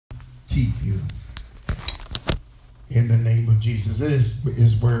keep you. In the name of Jesus. It is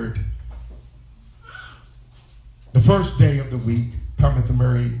his word. The first day of the week cometh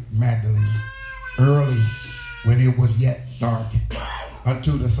Mary Magdalene, early when it was yet dark,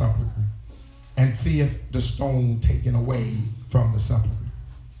 unto the sepulchre, and seeth the stone taken away from the sepulchre.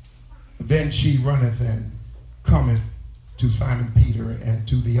 Then she runneth and cometh to Simon Peter and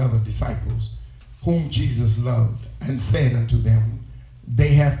to the other disciples, whom Jesus loved, and said unto them,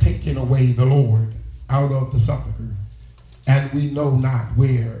 They have taken away the Lord out of the sepulchre, and we know not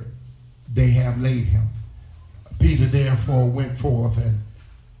where they have laid him. Peter therefore went forth, and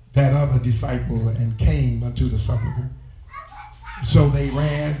that other disciple, and came unto the sepulchre. So they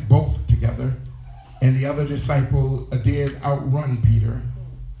ran both together, and the other disciple did outrun Peter,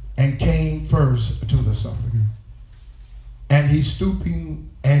 and came first to the sepulchre. And he stooping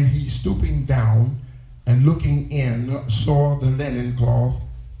down, and looking in, saw the linen cloth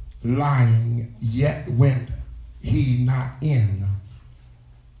lying, yet went he not in.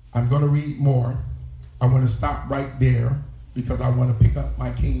 I'm going to read more. I want to stop right there because I want to pick up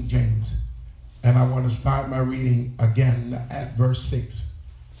my King James. And I want to start my reading again at verse 6.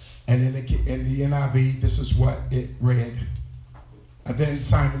 And in the NIV, this is what it read. And then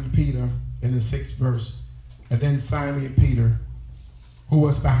Simon Peter, in the 6th verse, and then Simon Peter, who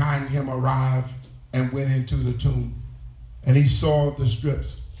was behind him, arrived and went into the tomb. And he saw the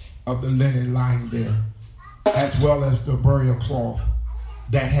strips of the linen lying there, as well as the burial cloth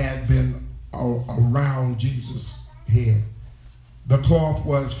that had been around Jesus' head. The cloth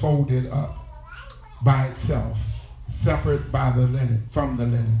was folded up by itself, separate by the linen, from the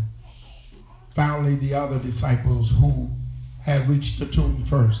linen. Finally, the other disciples who had reached the tomb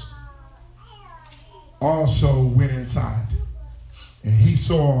first also went inside, and he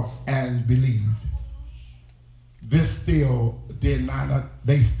saw and believed. They still did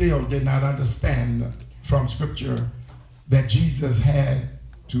not understand from Scripture that Jesus had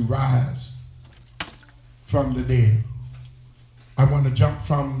to rise from the dead. I want to jump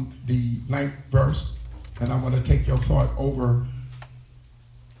from the 9th verse, and I want to take your thought over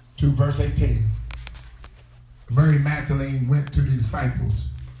to verse 18. Mary Magdalene went to the disciples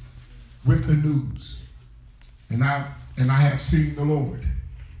with the news, and I have seen the Lord.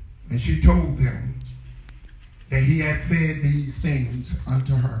 And she told them that he had said these things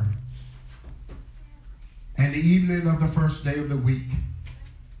unto her. And the evening of the first day of the week,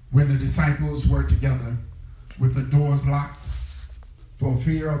 when the disciples were together with the doors locked for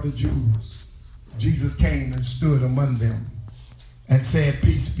fear of the Jews, Jesus came and stood among them and said,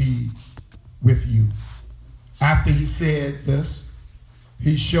 Peace be with you. After he said this,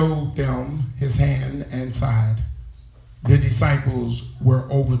 he showed them his hand and side. The disciples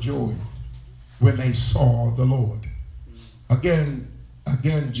were overjoyed when they saw the Lord. Again,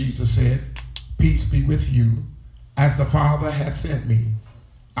 Jesus said, Peace be with you. As the Father has sent me,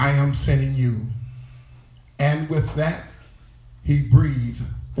 I am sending you. And with that, he breathed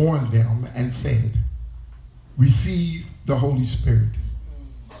on them and said, Receive the Holy Spirit.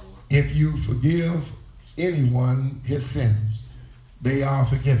 If you forgive anyone his sins, they are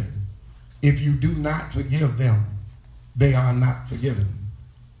forgiven. If you do not forgive them, they are not forgiven.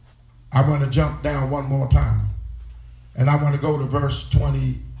 I want to jump down one more time, and I want to go to verse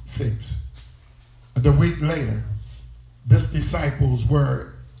 26. The week later, these disciples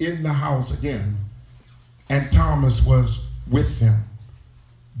were in the house again, and Thomas was with them.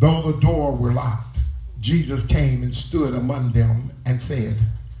 Though the door were locked, Jesus came and stood among them and said,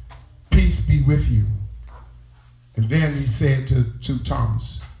 Peace be with you. And then he said to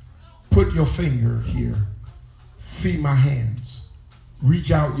Thomas, Put your finger here. See my hands.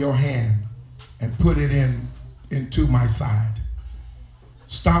 Reach out your hand and put it into my side.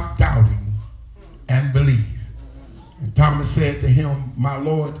 Stop doubting and believe. And Thomas said to him, My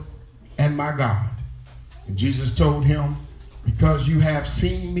Lord and my God. And Jesus told him, Because you have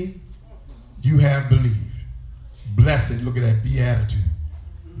seen me, you have believed. Blessed, look at that beatitude.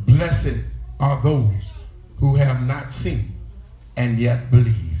 Blessed are those who have not seen and yet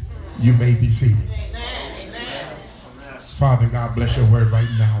believe. You may be seated. Amen. Father God, bless your word right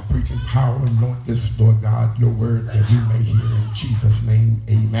now. Preaching power, anoint this, Lord God, your word that we may hear in Jesus' name.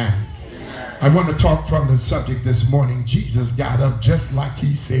 Amen. I want to talk from the subject this morning. Jesus got up just like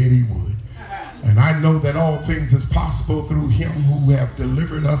he said he would. And I know that all things is possible through him who have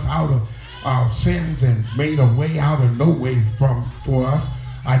delivered us out of our sins and made a way out of no way for us.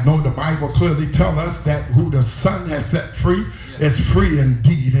 I know the Bible clearly tells us that who the Son has set free is free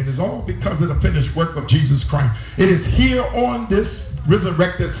indeed. And it's all because of the finished work of Jesus Christ. It is here on this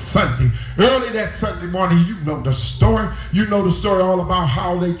resurrected Sunday. Early that Sunday morning, you know the story. You know the story all about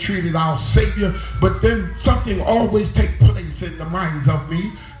how they treated our Savior. But then something always takes place in the minds of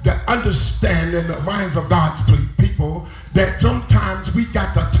me that understand in the minds of God's people that sometimes we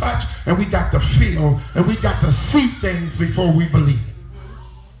got to touch and we got to feel and we got to see things before we believe.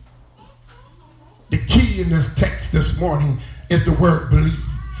 The key in this text this morning is the word believe.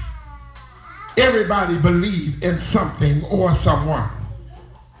 Everybody believe in something or someone.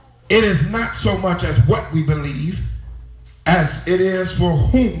 It is not so much as what we believe as it is for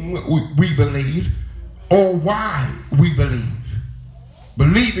whom we believe or why we believe.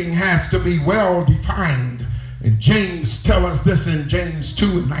 Believing has to be well defined. And James tells us this in James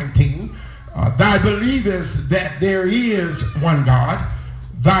 2:19. Thy believest that there is one God,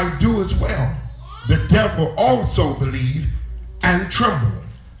 thy do as well. The devil also believe and tremble.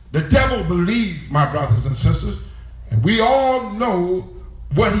 The devil believes, my brothers and sisters, and we all know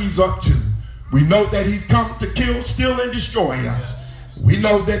what he's up to. We know that he's come to kill, steal, and destroy us. We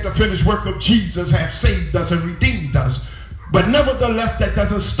know that the finished work of Jesus has saved us and redeemed us. But nevertheless, that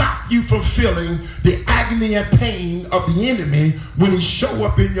doesn't stop you from feeling the agony and pain of the enemy when he show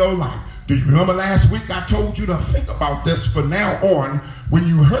up in your life. Do you remember last week I told you to think about this from now on? When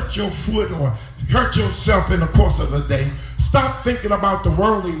you hurt your foot or hurt yourself in the course of the day, stop thinking about the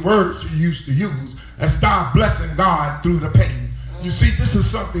worldly words you used to use and start blessing God through the pain. You see, this is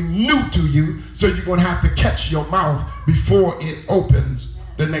something new to you, so you're going to have to catch your mouth before it opens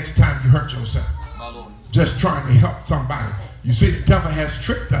the next time you hurt yourself. Just trying to help somebody. You see, the devil has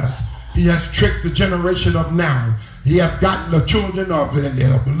tricked us. He has tricked the generation of now. He has gotten the children of the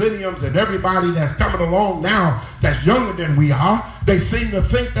millenniums and everybody that's coming along now that's younger than we are. They seem to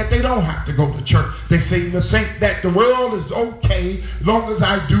think that they don't have to go to church. They seem to think that the world is okay as long as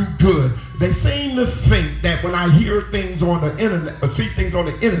I do good. They seem to think that when I hear things on the internet, or see things on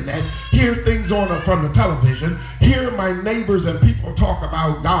the internet, hear things from the television, hear my neighbors and people talk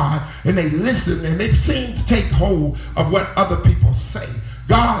about God, and they listen and they seem to take hold of what other people say.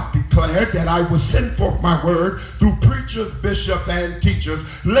 God declared that I will send forth my word through preachers, bishops, and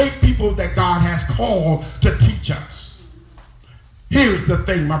teachers, lay people that God has called to teach us. Here's the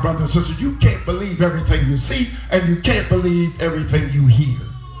thing, my brothers and sisters. You can't believe everything you see, and you can't believe everything you hear.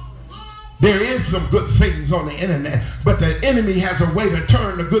 There is some good things on the internet, but the enemy has a way to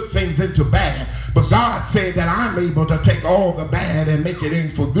turn the good things into bad. But God said that I'm able to take all the bad and make it in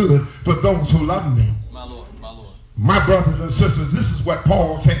for good for those who love me. My brothers and sisters, this is what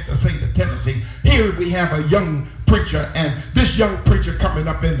Paul had to say to Timothy. Here we have a young preacher, and this young preacher coming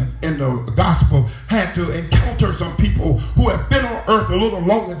up in the gospel had to encounter some people who have been on earth a little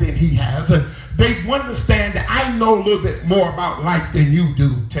longer than he has, and they understand that I know a little bit more about life than you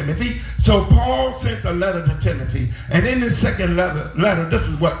do, Timothy. So Paul sent a letter to Timothy, and in his second letter, this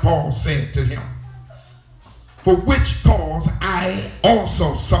is what Paul said to him. For which cause I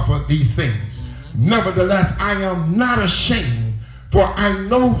also suffer these things. Nevertheless, I am not ashamed, for I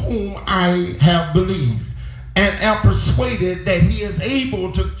know whom I have believed, and am persuaded that he is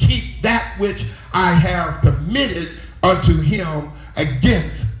able to keep that which I have committed unto him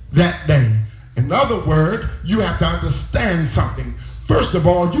against that day. In other words, you have to understand something. First of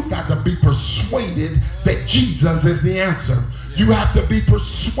all, you got to be persuaded that Jesus is the answer. You have to be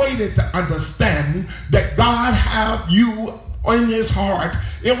persuaded to understand that God have you in his heart,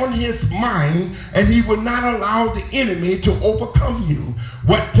 on his mind, and he will not allow the enemy to overcome you.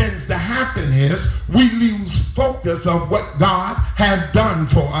 What tends to happen is we lose focus of what God has done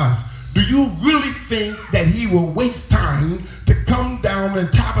for us. Do you really think that he will waste time to come down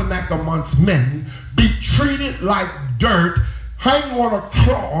and tabernacle amongst men, be treated like dirt, hang on a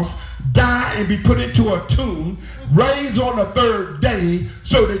cross, die and be put into a tomb, raise on the third day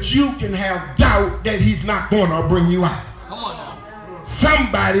so that you can have doubt that he's not going to bring you out? Come on now.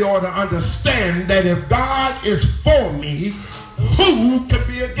 Somebody ought to understand that if God is for me, who can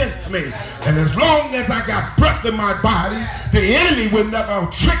be against me? And as long as I got breath in my body, the enemy will never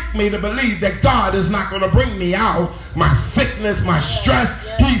trick me to believe that God is not going to bring me out. My sickness, my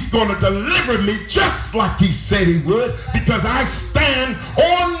stress, he's going to deliver me just like he said he would, because I stand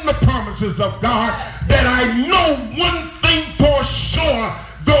on the promises of God that I know one thing for sure.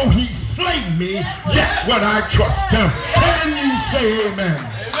 Though he slay me, yet would I trust him. Can you say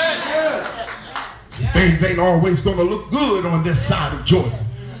amen? Amen. Things ain't always going to look good on this side of Jordan.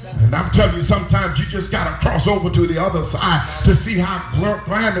 And I'm telling you, sometimes you just got to cross over to the other side to see how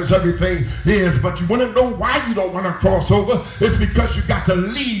glamorous everything is. But you want to know why you don't want to cross over? It's because you got to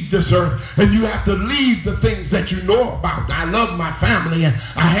leave this earth, and you have to leave the things that you know about. I love my family, and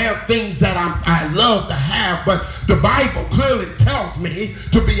I have things that I love to have, but the Bible clearly tells me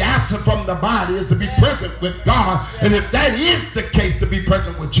to be absent from the body is to be present with God. And if that is the case, to be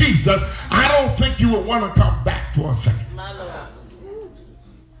present with Jesus, I don't think you would want to come back for a second.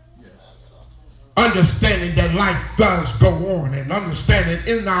 Understanding that life does go on, and understanding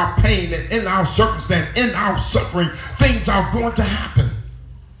in our pain and in our circumstance, in our suffering, things are going to happen.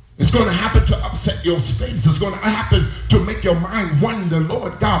 It's going to happen to upset your space. It's going to happen to make your mind wonder,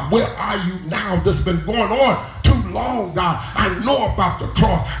 Lord God, where are you now? This has been going on too long, God. I know about the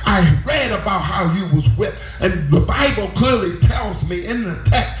cross. I read about how you was whipped. And the Bible clearly tells me in the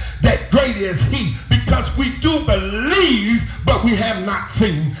text that great is he, because we do believe, but we have not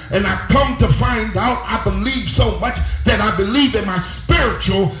seen. And I come to find out I believe so much that I believe in my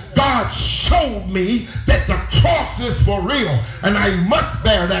spiritual. God showed me that the cross is for real, and I must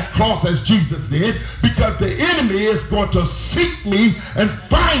bear that cross as Jesus did, because the enemy is going to seek me and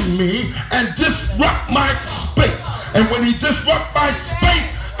find me and disrupt my space. And when he disrupts my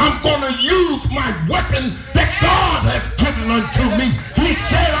space, I'm going to use my weapon that God has given unto me. He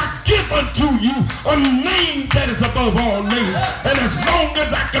said, I give unto you a name that is above all names. And as long as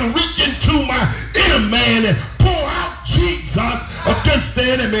I can reach into my inner man and pour out Jesus against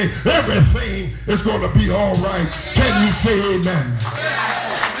the enemy, everything is going to be all right. Can you say amen?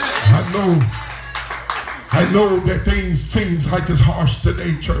 I know that things seems like it's harsh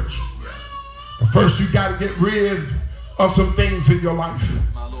today, church. But first you got to get rid of some things in your life.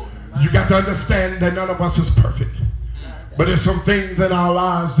 You got to understand that none of us is perfect. But there's some things in our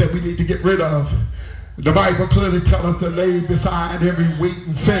lives that we need to get rid of. The Bible clearly tells us to lay beside every weight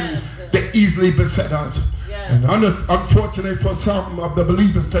and sin that easily beset us. And unfortunately for some of the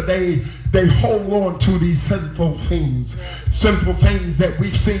believers today, they hold on to these sinful things that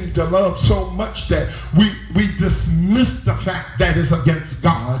we seem to love so much that we dismiss the fact that it's against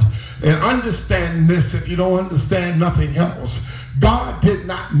God. And understand this, if you don't understand nothing else, God did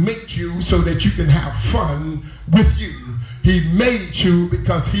not make you so that you can have fun with you. He made you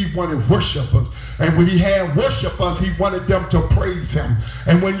because he wanted worshipers. And when he had worshipers, he wanted them to praise him.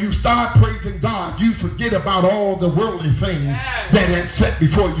 And when you start praising God, you forget about all the worldly things that are set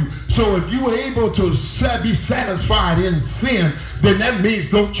before you. So if you are able to be satisfied in sin, then that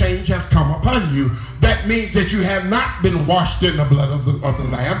means no change has come upon you. That means that you have not been washed in the blood of the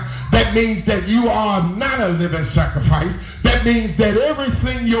Lamb. That means that you are not a living sacrifice. That means that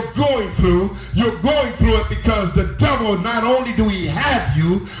everything you're going through it because the devil, not only do he have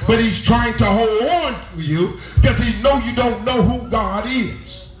you, but he's trying to hold on to you because he knows you don't know who God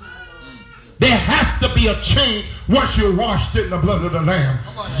is. There has to be a change once you're washed in the blood of the Lamb.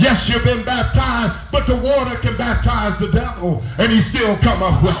 Yes, you've been baptized, but the water can baptize the devil and he still come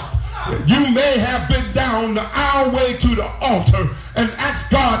up with it. You may have been down the aisle way to the altar and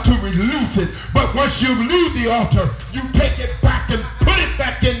asked God to release it, but once you leave the altar, you take it back and put it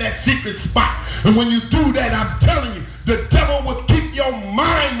back in that secret spot. And when you do that, I'm telling you, the devil will keep your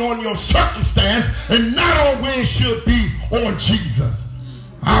mind on your circumstance and not always should be on Jesus.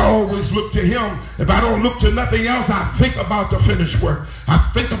 I always look to him. If I don't look to nothing else, I think about the finished work. I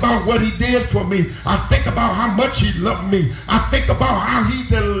think about what he did for me. I think about how much he loved me. I think about how he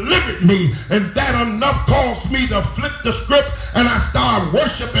delivered me. And that enough caused me to flip the script and I start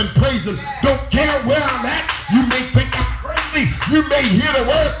worshiping, praising. Don't care where I'm at. You may think I'm crazy. You may hear the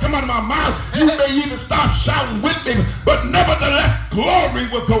words come out of my mouth. You may even start shouting with me. But nevertheless, glory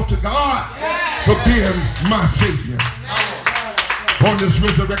will go to God for being my Savior. On this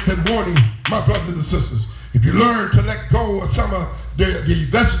resurrected morning, my brothers and sisters, if you learn to let go of some of the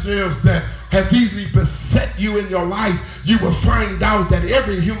vestiges that has easily beset you in your life, you will find out that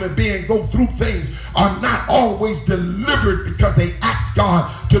every human being go through things are not always delivered because they ask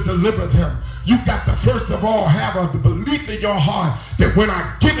God to deliver them. You got to first of all have a belief in your heart that when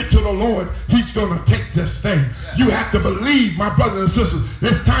I give it to the Lord, he's going to take this thing. You have to believe, my brothers and sisters,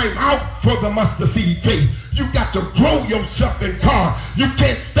 it's time out for the mustard seed faith. You got to grow yourself in God. You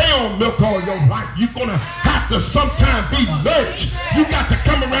can't stay on milk all your life. You're going to have to sometime be nourished. You got to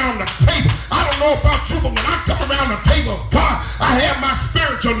come around the table. I don't know about you, but when I come around the table of God, I have my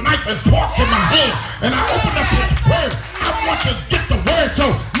spiritual knife and fork in my hand, and I open up his word. I want to get the word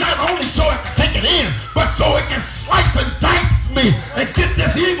so not only so I can take it in, but so it can slice and dice me and get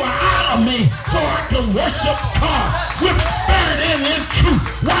this evil out of me so I can worship God with spirit and in truth.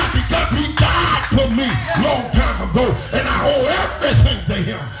 Why? Because he died for me long time ago, and I owe everything to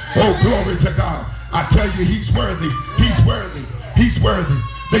him. Oh, glory to God. I tell you, he's worthy. He's worthy. He's worthy.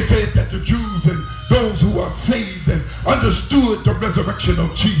 They said that the Jews and those who are saved and understood the resurrection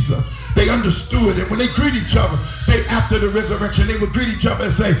of Jesus, they understood it. When they greet each other, after the resurrection, they would greet each other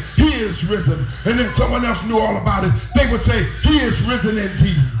and say, he is risen. And then someone else knew all about it. They would say, he is risen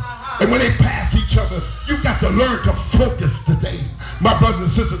indeed. And when they pass each other, you've got to learn to focus today. My brothers and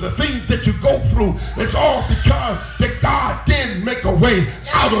sisters, the things that you go through, it's all because that God did make a way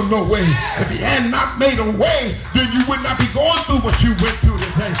out of no way. If he had not made a way, then you would not be going through what you went through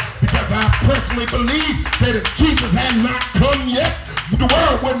today. Because I personally believe that if Jesus had not come yet, the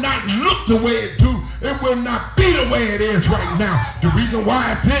world would not look the way it do. It will not be the way it is right now. The reason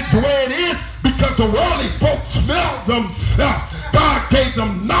why it's the way it is, because the worldly folks smell themselves. God gave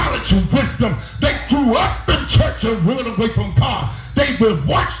them knowledge and wisdom. They grew up in church and went away from God. They were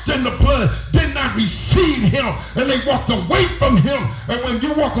washed in the blood, did not receive him, and they walked away from him. And when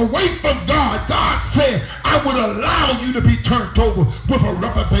you walk away from God, God said, I would allow you to be turned over with a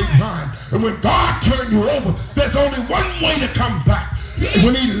reprobate mind. And when God turned you over, there's only one way to come back.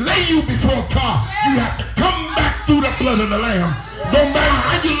 When he lay you before God, you have to come back through the blood of the Lamb. No matter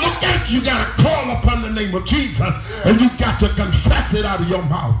how you look at it, you got to call upon the name of Jesus, and you got to confess it out of your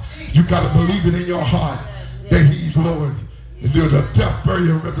mouth. You got to believe it in your heart that he's Lord. And do the death,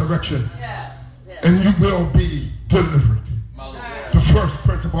 burial, and resurrection, and you will be delivered. The first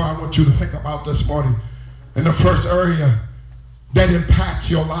principle I want you to think about this morning, in the first area that impacts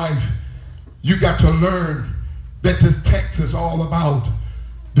your life, you got to learn that this text is all about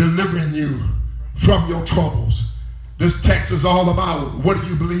delivering you from your troubles. This text is all about what do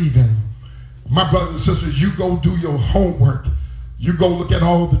you believe in. My brothers and sisters, you go do your homework. You go look at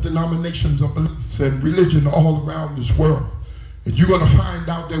all the denominations of beliefs and religion all around this world. And you're going to find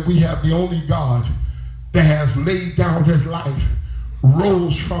out that we have the only God that has laid down his life,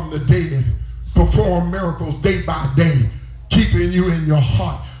 rose from the dead, performed miracles day by day, keeping you in your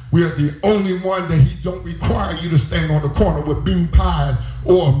heart. We are the only one that he don't require you to stand on the corner with bean pies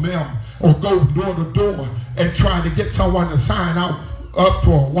or a mem or go door to door and try to get someone to sign out up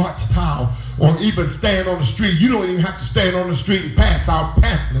for a watch towel or even stand on the street. You don't even have to stand on the street and pass out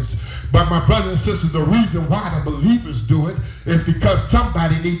pamphlets. But my brothers and sisters, the reason why the believers do it is because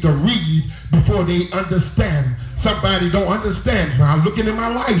somebody needs to read before they understand. Somebody don't understand. When I'm looking in my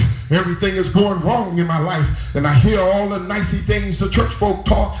life, everything is going wrong in my life. And I hear all the nicey things the church folk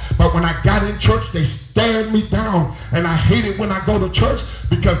talk. But when I got in church, they stared me down. And I hate it when I go to church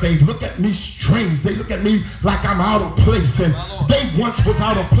because they look at me strange. They look at me like I'm out of place. And they once was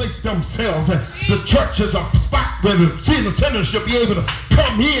out of place themselves. And the church is a spot where the sinner should be able to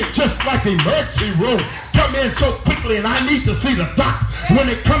come in just like an emergency room. Come in so quickly, and I need to see the doctor. When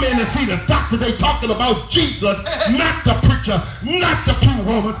they come in and see the doctor, they talking about Jesus, not the preacher, not the pew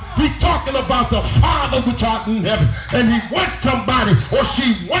warmers. He's talking about the Father which art in heaven. And he wants somebody, or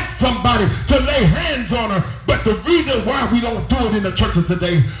she wants somebody to lay hands on her. But the reason why we don't do it in the churches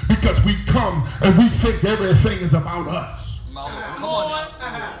today, because we come and we think everything is about us. Come on.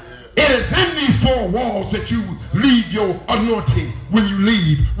 It is in these four walls that you leave your anointing when you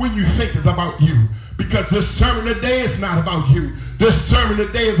leave, when you think it's about you. Because this sermon today is not about you. This sermon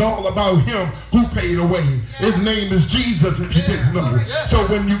today is all about him who paid away. His name is Jesus, if you didn't know. So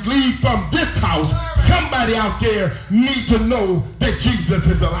when you leave from this house, somebody out there needs to know that Jesus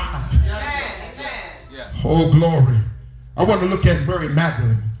is alive. Oh, glory. I want to look at Mary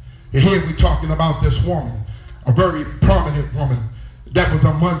Magdalene. And here we're talking about this woman, a very prominent woman that was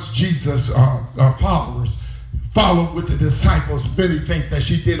amongst Jesus' followers. Followed with the disciples. Many think that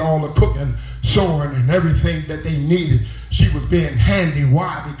she did all the cooking, sewing, and everything that they needed. She was being handy.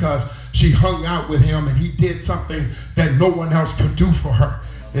 Why? Because she hung out with him and he did something that no one else could do for her.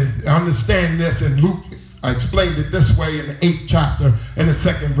 And understand this in Luke. I explained it this way in the 8th chapter in the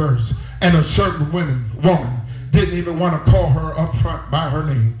 2nd verse. And a certain woman didn't even want to call her up front by her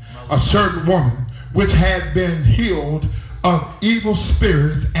name. A certain woman which had been healed of evil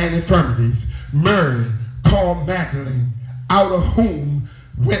spirits and infirmities, Mary, called Magdalene, out of whom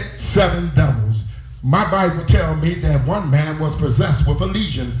went 7 devils. My Bible tells me that one man was possessed with a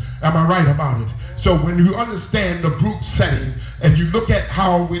legion. Am I right about it? So when you understand the group setting and you look at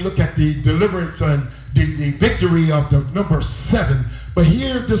how we look at the deliverance and the victory of the number 7, but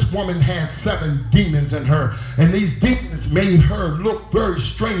here this woman had 7 demons in her, and these demons made her look very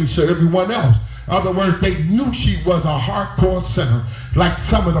strange to everyone else. In other words, they knew she was a hardcore sinner. Like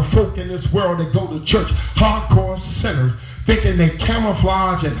some of the folk in this world that go to church, hardcore sinners, thinking they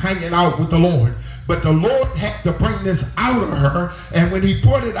camouflage and hanging out with the Lord. But the Lord had to bring this out of her. And when he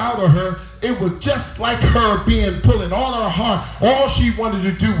brought it out of her, it was just like her pulling all her heart. All she wanted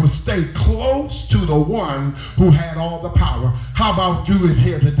to do was stay close to the one who had all the power. How about you in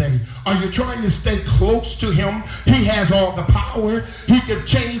here today? Are you trying to stay close to him? He has all the power. He can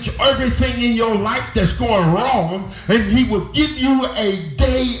change everything in your life that's going wrong, and he will give you a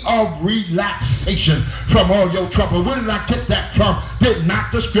day of relaxation from all your trouble. Where did I get that from? Did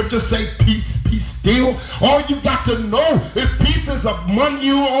not the scripture say peace, peace still? All you got to know, if peace is among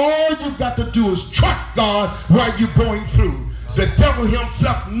you, all you got to do is trust God while you're going through. The devil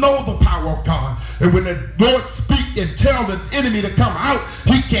himself knows the power of God. And when the Lord speak and tell the enemy to come out,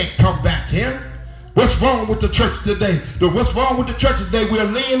 he can't come back in. What's wrong with the church today? What's wrong with the church today? We're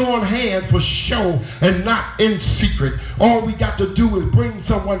laying on hands for show and not in secret. All we got to do is bring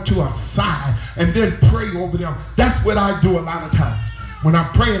someone to our side and then pray over them. That's what I do a lot of times. When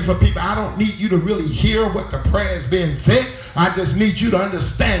I'm praying for people, I don't need you to really hear what the prayer is being said. I just need you to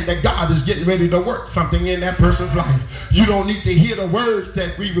understand that God is getting ready to work something in that person's life. You don't need to hear the words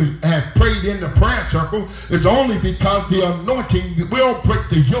that we would have prayed in the prayer circle. It's only because the anointing will break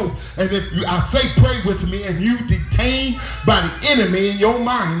the yoke. And if I say pray with me and you detained by the enemy in your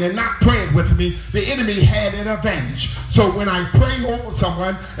mind and not praying with me, the enemy had an advantage. So when I pray over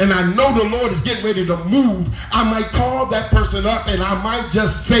someone and I know the Lord is getting ready to move, I might call that person up and I might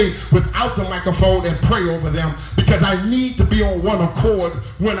just say without the microphone and pray over them, because I need to be on one accord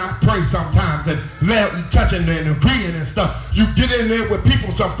when I pray sometimes and touching and agreeing and stuff. You get in there with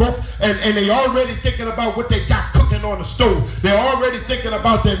people, some folk, and they already thinking about what they got cooking on the stove. They're already thinking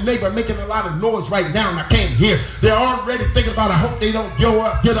about their neighbor making a lot of noise right now and I can't hear. They're already thinking about, I hope they don't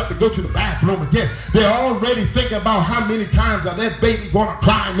get up and go to the bathroom again. They're already thinking about how many times are that baby going to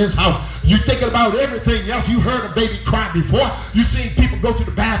cry in this house. You're thinking about everything else. You heard a baby cry before. You've seen people go to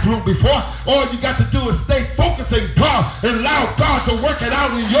the bathroom before. All you got to do is stay focused in God and allow God to work it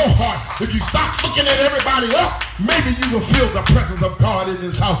out in your heart. If you stop looking at everybody else, maybe you will feel the presence of God in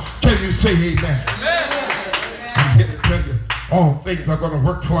this house. Can you say amen? Amen. I'm here to tell you, all things are going to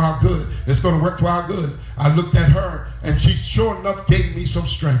work for our good. It's going to work for our good. I looked at her and she sure enough gave me some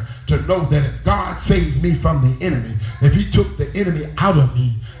strength to know that if God saved me from the enemy, if he took the enemy out of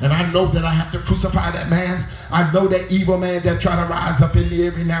me, and I know that I have to crucify that man, I know that evil man that try to rise up in me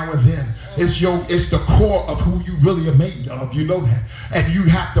every now and then. It's the core of who you really are made of. You know that. And you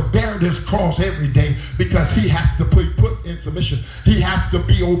have to bear this cross every day because he has to be put in submission. He has to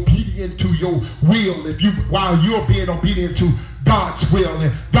be obedient to your will while you're being obedient to God's will,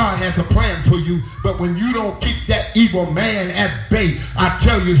 and God has a plan for you. But when you don't keep that evil man at bay, I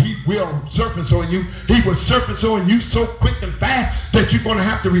tell you, he will surface on you. He will surface on you so quick and fast that you're going to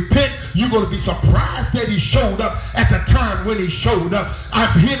have to repent. You're going to be surprised that he showed up at the time when he showed up.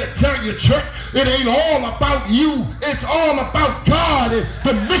 I'm here to tell you, church, it ain't all about you. It's all about God and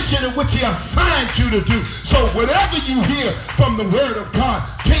the mission in which he assigned you to do. So whatever you hear from the word of God,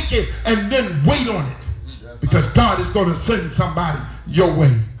 take it and then wait on it. Because God is going to send somebody your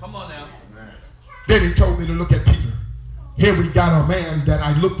way. Come on now. Then he told me to look at Peter. Here we got a man that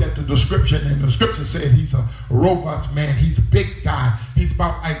I looked at the description, and the scripture said he's a robust man. He's a big guy. He's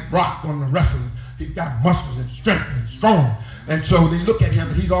about like Rock on the wrestling. He's got muscles and strength and strong. And so they look at him,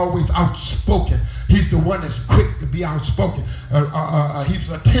 and he's always outspoken. He's the one that's quick to be outspoken. He's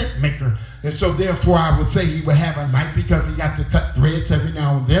a tent maker. And so therefore I would say he would have a knife because he got to cut threads every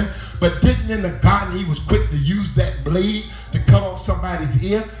now and then. But didn't in the garden he was quick to use that blade to cut off somebody's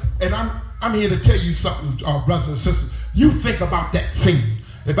ear? And I'm here to tell you something, brothers and sisters. You think about that scene.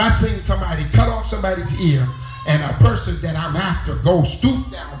 If I seen somebody cut off somebody's ear and a person that I'm after goes stoop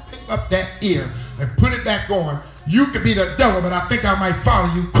down, pick up that ear and put it back on, you could be the devil, but I think I might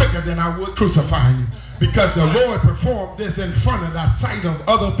follow you quicker than I would crucify you. Because the Lord performed this in front of the sight of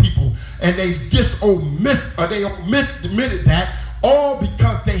other people. And they omitted that, all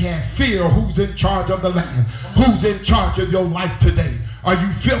because they had fear of who's in charge of the land, who's in charge of your life today. Are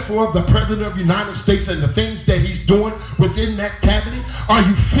you fearful of the President of the United States and the things that he's doing within that cabinet? Are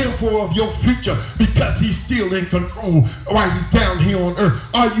you fearful of your future because he's still in control while he's down here on earth?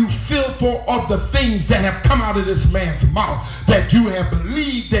 Are you fearful of the things that have come out of this man's mouth that you have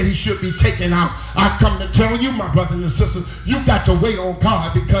believed that he should be taken out? I come to tell you, my brothers and sisters, you got to wait on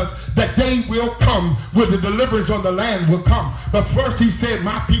God, because the day will come where the deliverance on the land will come. But first he said,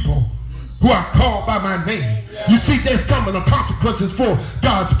 my people who are called by my name. You see, there's coming the consequences for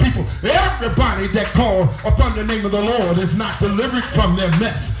God's people. Everybody that call upon the name of the Lord is not delivered from their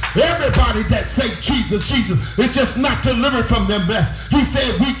mess. Everybody that say Jesus, Jesus is just not delivered from their mess. He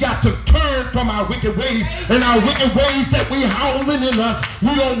said we got to turn from our wicked ways, and our wicked ways that we housing in us,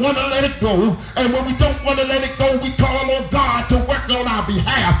 we don't want to let it go. And when we don't want to let it go, we call on God to work on our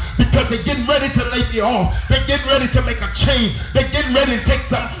behalf, because they're getting ready to lay me off. They're getting ready to make a change. They're getting ready to take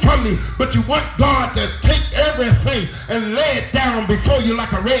something from me. But you want God to take everything and lay it down before you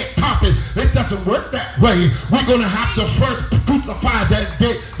like a red carpet. It doesn't work that way. We're going to have to first crucify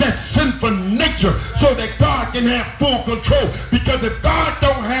that sinful nature so that God can have full control. Because if God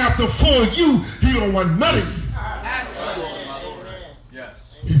don't have the full you, he don't want none of you.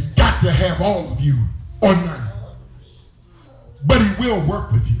 He's got to have all of you or none. But he will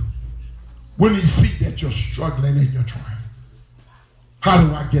work with you when he sees that you're struggling and you're trying. How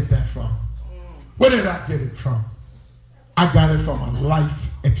do I get that from? Where did I get it from? I got it from a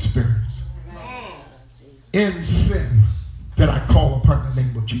life experience. In sin that I call upon the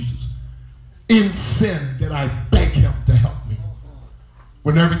name of Jesus. In sin that I beg him to help me.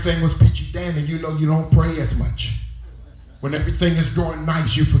 When everything was peachy dandy, you know you don't pray as much. When everything is going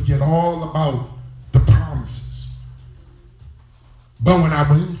nice, you forget all about the promises. But when I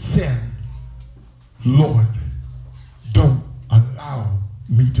was in sin, Lord, don't allow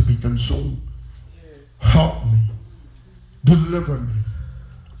me to be consumed. Help me. Deliver me.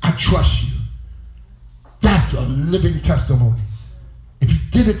 I trust you. That's a living testimony. If you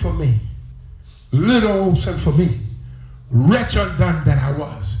did it for me, little old sin for me, wretch undone that I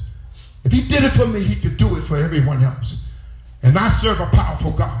was. If he did it for me, he could do it for everyone else. And I serve a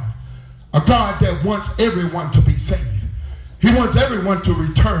powerful God. A God that wants everyone to be saved. He wants everyone to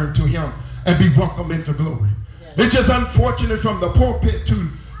return to him and be welcomed into glory. It's just unfortunate from the pulpit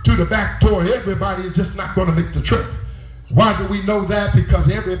to the back door. Everybody is just not going to make the trip. Why do we know that? Because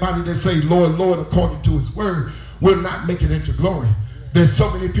everybody that say, Lord, Lord, according to his word, will not make it into glory. There's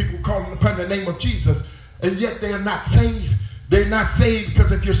so many people calling upon the name of Jesus, and yet they are not saved. They're not saved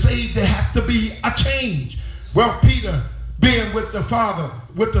because if you're saved, there has to be a change. Well, Peter, being with the Father,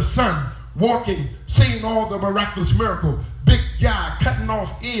 with the Son, walking, seeing all the miraculous miracles, big guy, cutting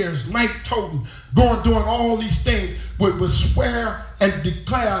off ears, knife toting, doing all these things, would swear and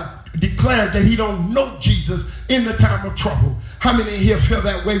declare that he don't know Jesus in the time of trouble. How many here feel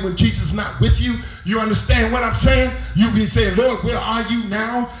that way when Jesus is not with you? You understand what I'm saying? You be saying, Lord, where are you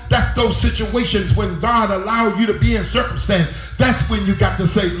now? That's those situations when God allowed you to be in circumstance. That's when you got to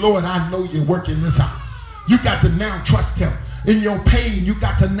say, Lord, I know you're working this out. You got to now trust him. In your pain, you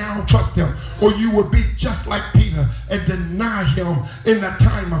got to now trust him, or you will be just like Peter and deny him in the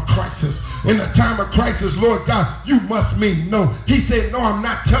time of crisis. In the time of crisis, Lord God, you must mean no. He said, no, I'm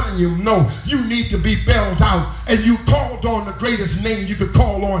not telling you no. You need to be bailed out, and you called on the greatest name you could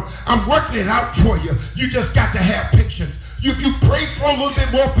call on. I'm working it out for you. You just got to have patience. If you pray for a little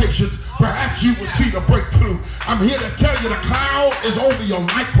bit more patience, perhaps you will see the breakthrough. I'm here to tell you the cloud is over your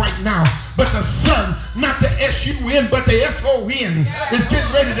life right now. But the sun, not the S-U-N, but the S-O-N, is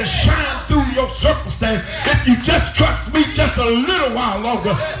getting ready to shine through your circumstance. If you just trust me just a little while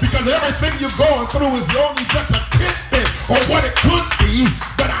longer, because everything you're going through is only just a tidbit of what it could be.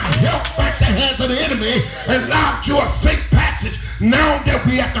 But I held back the hands of the enemy and allowed you a safe passage. Now that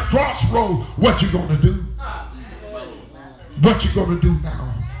we're at the crossroad, what you going to do? What you going to do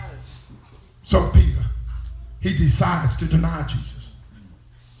now? So Peter, he decides to deny Jesus.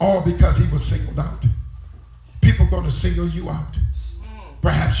 All because he was singled out. People going to single you out.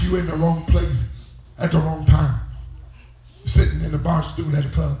 Perhaps you in the wrong place at the wrong time. Sitting in the bar stool at a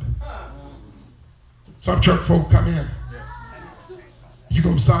club. Some church folk come in. You're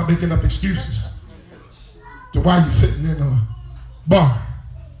going to start making up excuses to why you're sitting in a bar.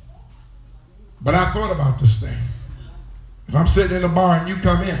 But I thought about this thing. If I'm sitting in a bar and you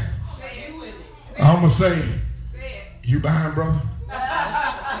come in, I'm going to say, you behind, brother?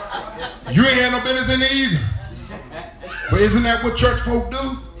 You ain't had no business in there either. But isn't that what church folk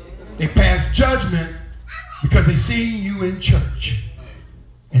do? They pass judgment because they seen you in church.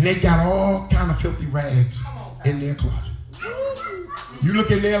 And they got all kind of filthy rags in their closet. You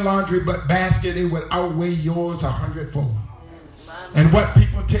look in their laundry basket, it would outweigh yours 100-fold. And what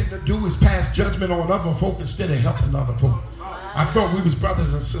people tend to do is pass judgment on other folk instead of helping other folk. I thought we was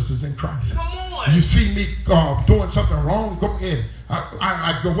brothers and sisters in Christ. You see me doing something wrong, go ahead.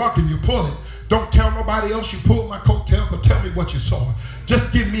 I go up and you pull it. Don't tell nobody else you pulled my coattail, but tell me what you saw.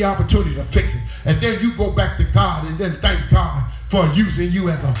 Just give me opportunity to fix it. And then you go back to God and then thank God for using you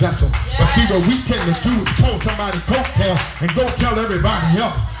as a vessel. But see, what we tend to do is pull somebody's coattail and go tell everybody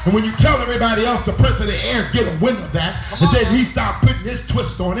else. And when you tell everybody else, the person in the air get a wind of that, and then he start putting his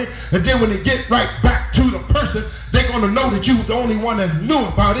twist on it, and then when they get right back to the person, they're going to know that you was the only one that knew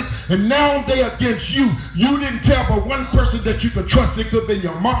about it, and now they against you. You didn't tell but one person that you could trust. It could have been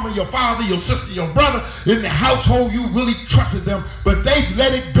your mama, your father, your sister, your brother. In the household, you really trusted them, but they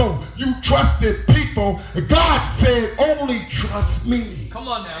let it go. You trusted people. God said, only trust me. Come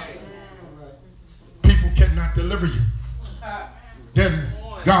on now. People cannot deliver you. Then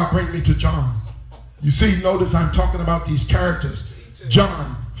God bring me to John. You see, notice I'm talking about these characters.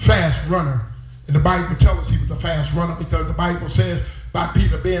 John, fast runner. And the Bible tells us he was a fast runner because the Bible says about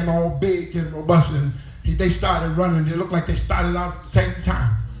Peter being all big and robust, and they started running. They looked like they started out at the same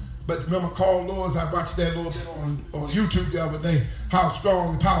time. But remember Carl Lewis, I watched that a little bit on YouTube the other day, how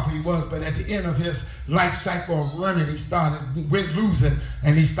strong and powerful he was. But at the end of his life cycle of running, he went losing,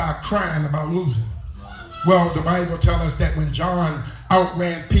 and he started crying about losing. Well, the Bible tells us that when John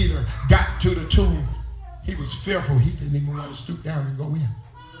outran Peter, got to the tomb, he was fearful. He didn't even want to stoop down and go in.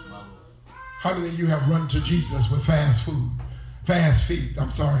 How many of you have run to Jesus with fast feet,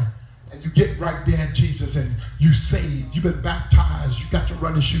 and you get right there at Jesus and you saved, you've been baptized, you got your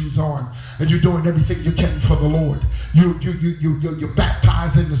running shoes on, and you're doing everything you can for the Lord. You're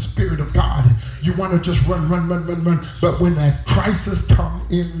baptized in the Spirit of God. You want to just run. But when that crisis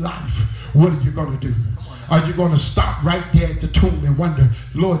comes in life, what are you going to do? Are you going to stop right there at the tomb and wonder,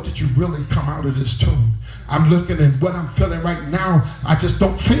 Lord, did you really come out of this tomb? I'm looking at what I'm feeling right now. I just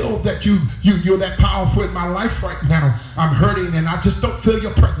don't feel that you're that powerful in my life right now. I'm hurting and I just don't feel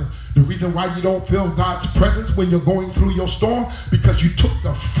your presence. The reason why you don't feel God's presence when you're going through your storm, because you took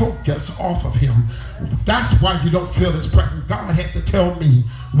the focus off of him. That's why you don't feel his presence. God had to tell me.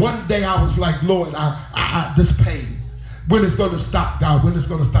 One day I was like, Lord, this pain, when it's going to stop, God? When it's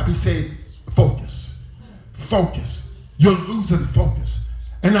going to stop? He said, focus. Focus. You're losing focus.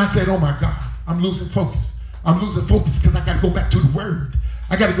 And I said, oh my God, I'm losing focus. I'm losing focus because I got to go back to the word.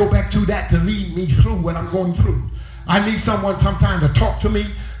 I got to go back to that to lead me through what I'm going through. I need someone sometime to talk to me,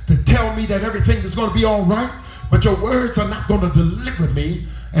 to tell me that everything is going to be all right, but your words are not going to deliver me.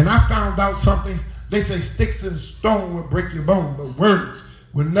 And I found out something. They say sticks and stone will break your bone, but words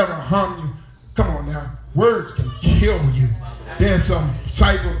will never harm you. Come on now. Words can kill you. There's some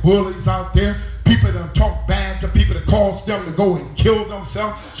cyber bullies out there. People that talk bad to people that cause them to go and kill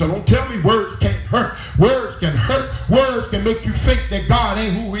themselves. So don't tell me words can't hurt. Words can hurt. Words can make you think that God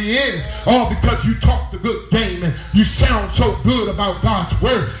ain't who he is. All because you talk the good game and you sound so good about God's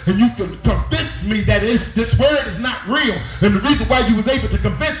word. And you can convince me that this word is not real. And the reason why you was able to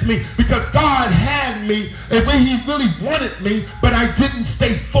convince me, because God had me and when he really wanted me, but I didn't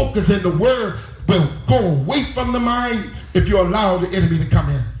stay focused, and the word will go away from the mind if you allow the enemy to come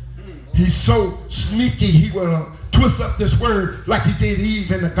in. He's so sneaky, he will twist up this word like he did Eve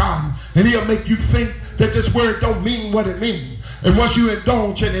in the garden. And he'll make you think that this word don't mean what it means. And once you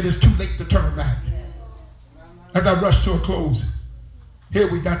indulge in it, it's too late to turn back. As I rush to a close, here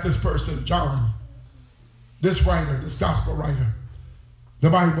we got this person, John, this writer, this gospel writer. The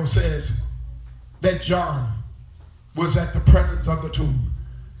Bible says that John was at the presence of the tomb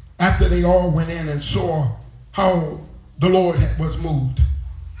after they all went in and saw how the Lord was moved.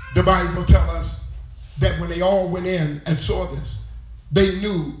 The Bible tells us that when they all went in and saw this, they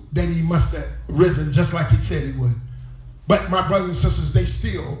knew that he must have risen just like he said he would. But my brothers and sisters, they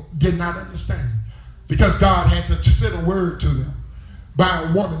still did not understand, because God had to send a word to them by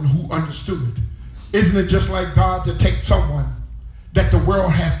a woman who understood. Isn't it just like God to take someone that the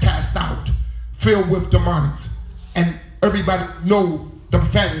world has cast out, filled with demonics, and everybody know the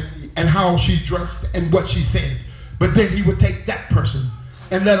profanity and how she dressed and what she said, but then he would take that person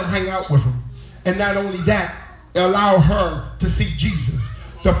and let him hang out with him. And not only that, allow her to see Jesus.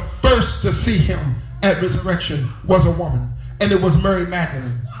 The first to see him at resurrection was a woman, and it was Mary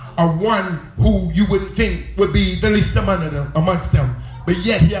Magdalene, a one who you wouldn't think would be the least amongst them, but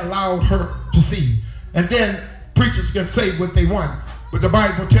yet he allowed her to see. And then preachers can say what they want, but the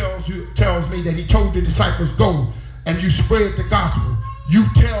Bible tells me that he told the disciples, go and you spread the gospel. You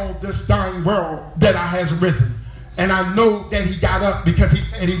tell this dying world that I has risen. And I know that he got up because he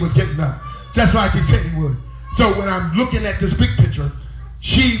said he was getting up, just like he said he would. So when I'm looking at this big picture,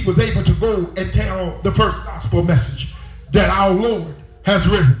 she was able to go and tell the first gospel message that our Lord has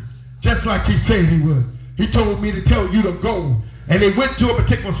risen, just like he said he would. He told me to tell you to go. And they went to a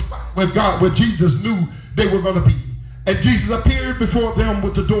particular spot where Jesus knew they were going to be. And Jesus appeared before them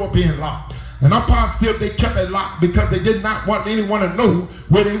with the door being locked. And I'm positive they kept it locked because they did not want anyone to know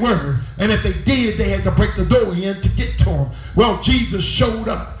where they were. And if they did, they had to break the door in to get to him. Well, Jesus showed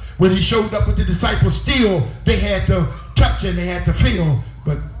up. When he showed up with the disciples, still they had to touch and they had to feel.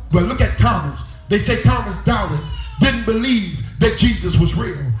 But But look at Thomas. They say Thomas doubted, didn't believe that Jesus was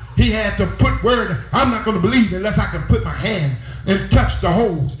real. He had to put word, I'm not going to believe unless I can put my hand and touch the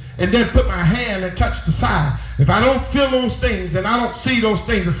holes, and then put my hand and touch the side. If I don't feel those things and I don't see those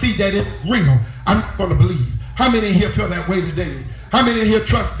things to see that it's real, I'm not going to believe. How many in here feel that way today? How many in here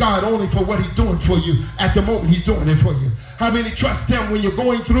trust God only for what he's doing for you at the moment he's doing it for you? How many trust him when you're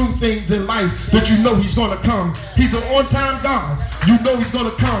going through things in life that you know he's going to come? He's an on-time God. You know he's going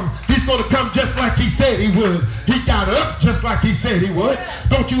to come. He's going to come just like he said he would. He got up just like he said he would.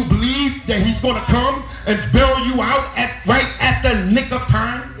 Don't you believe that he's going to come and bail you out right at the nick of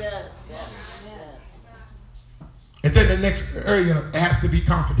time? Yes, yes, yes. And then the next area has to be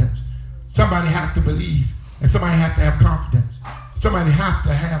confidence. Somebody has to believe, and somebody has to have confidence. Somebody has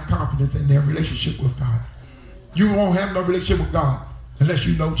to have confidence in their relationship with God. You won't have no relationship with God unless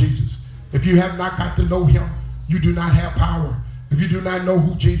you know Jesus. If you have not got to know him, you do not have power. If you do not know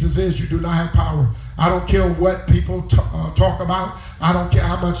who Jesus is, you do not have power. I don't care what people talk about. I don't care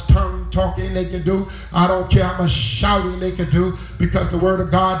how much tongue talking they can do. I don't care how much shouting they can do, because the word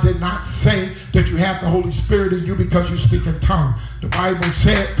of God did not say that you have the Holy Spirit in you because you speak in tongue. The Bible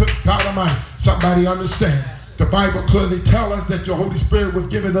said, good God Almighty, somebody understand. The Bible clearly tells us that your Holy Spirit was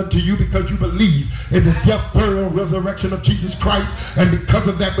given unto you because you believe in the death, burial, and resurrection of Jesus Christ. And because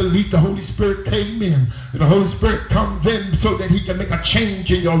of that belief, the Holy Spirit came in. And the Holy Spirit comes in so that he can make a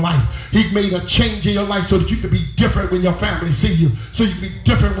change in your life. He made a change in your life so that you can be different when your family see you. So you can be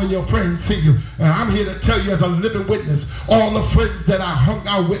different when your friends see you. And I'm here to tell you as a living witness, all the friends that I hung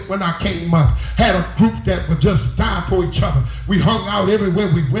out with when I came up had a group that would just die for each other. We hung out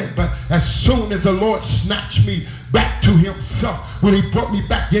everywhere we went, but as soon as the Lord snatched me back to himself, when he brought me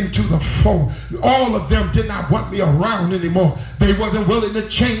back into the fold, all of them did not want me around anymore. They wasn't willing to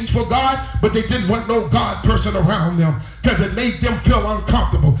change for God, but they didn't want no God person around them because it made them feel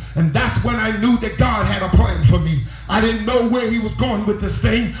uncomfortable. And that's when I knew that God had a plan for me. I didn't know where he was going with this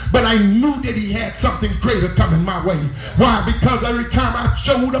thing, but I knew that he had something greater coming my way. Why? Because every time I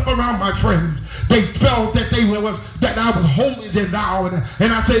showed up around my friends, they felt that that I was holier than thou.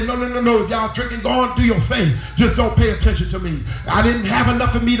 And I said, no, y'all drinking, go on, do your thing. Just don't pay attention to me. I didn't have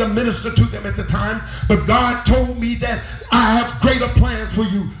enough of me to minister to them at the time, but God told me that I have greater plans for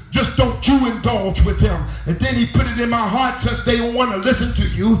you. Just don't you indulge with them. And then he put it in my heart, since they don't want to listen to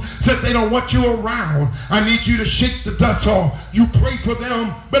you, since they don't want you around, I need you to shake the dust off. You pray for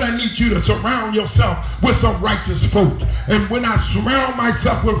them, but I need you to surround yourself with some righteous folk. And when I surround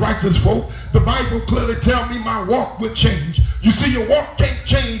myself with righteous folk, the Bible clearly tells me my walk will change. You see, your walk can't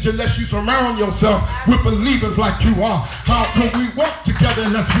change unless you surround yourself with believers like you are. How can we walk together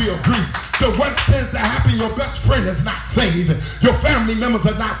unless we agree? So what tends to happen, your best friend is not saved. Your family members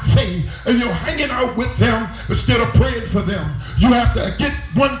are not saved. And you're hanging out with them instead of praying for them. You have to get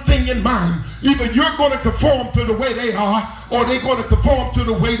one thing in mind. Either you're going to conform to the way they are, or they're going to conform to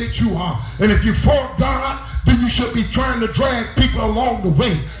the way that you are. And if you for God, then you should be trying to drag people along the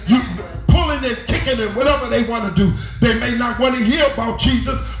way. You pulling and kicking and whatever they want to do. They may not want to hear about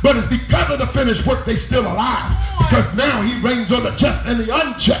Jesus, but it's because of the finished work they still alive. Because now he reigns on the just and the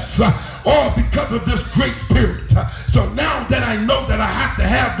unjust, all because of this great spirit. So now that I know that I have to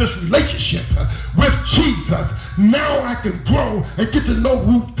have this relationship with Jesus, now I can grow and get to know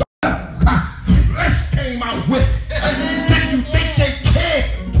who God flesh came out with. Did you think they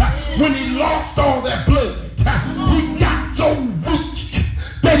cared when he lost all that blood? He got so weak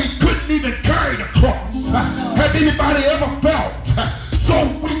that he couldn't even carry the cross. Have anybody ever felt so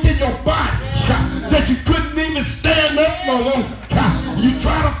weak in your body that you couldn't even stand up no longer? You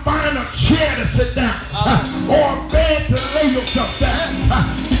try to find a chair to sit down or a bed to lay yourself down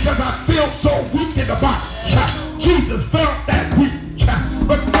because I feel so weak in the body. Jesus felt that weak,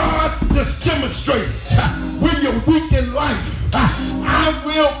 but God just demonstrated when you're weak in life, I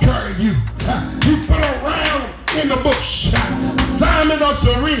will carry you. He put a ram in the bush. Simon of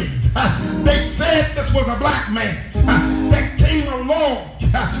Cyrene, they said this was a black man that came along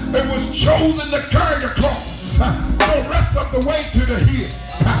and was chosen to carry the cross the rest of the way to the hill.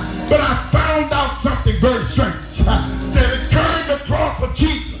 But I found out something very strange, that it carried the cross of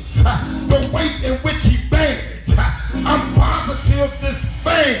Jesus, the weight in which he bared. I'm positive this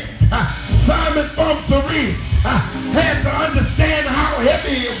man, Simon from Cyrene, had to understand how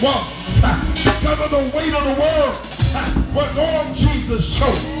heavy it was because of the weight of the world was on Jesus'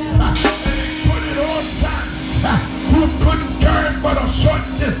 shoulders. And they put it on Simon, who couldn't carry it but a short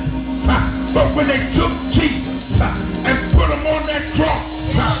distance. But when they took Jesus and put him on that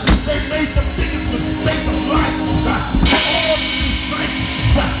cross, they made the biggest mistake of life. All the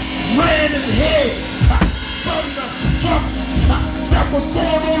disciples ran and hid from the troubles that was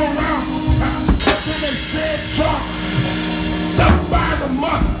going on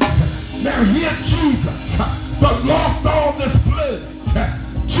Now here Jesus, but lost all this blood.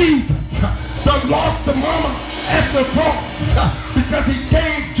 Jesus, but lost the mama at the cross because he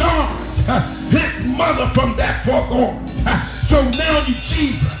gave John his mother from that forethorn. So now you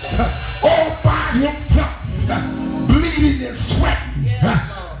Jesus, all by himself, bleeding and sweating,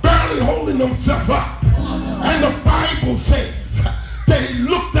 barely holding himself up. And the Bible says that he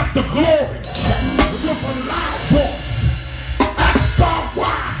looked up the glory with a loud voice. Ask God,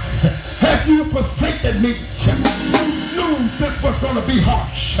 why have you forsaken me? You knew this was going to be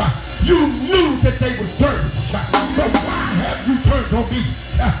harsh. You knew that they was dirty. But why have you turned on me?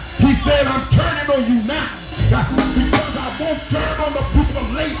 He said, I'm turning on you now because I won't turn on the people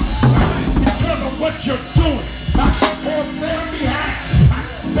later because of what you're doing on their behalf.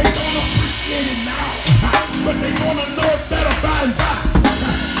 They're going to appreciate it now, but they're going to know it better by and by.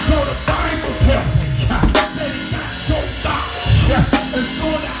 So the Bible tells me that it got so dark, and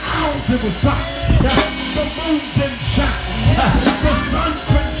during the hours it was dark. The moon didn't shine, the sun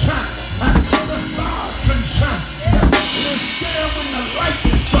couldn't shine, the stars couldn't shine. It was there when the light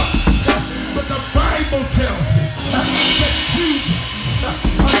was dark. But the Bible tells me that Jesus,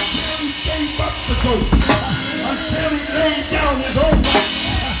 until he gave up the ghost, until he laid down his own life,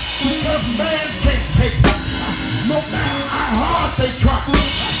 because man can't take it. No matter how hard they tried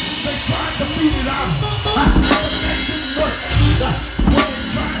to beat it out, but that didn't work. When they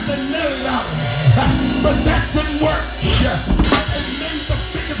tried to nail it out, but that didn't work. And made the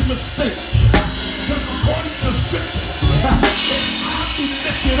biggest mistake. Because according to Scripture, if I be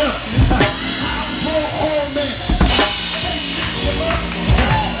lifted up, I'll draw all men. They lift him up,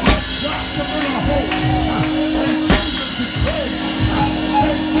 drop them in a hole, and Jesus declared that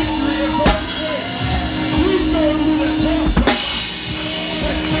victory is on the way. We know who to tell somebody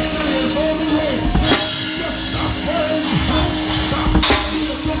that victory is on the way. Just stop praying, stop fighting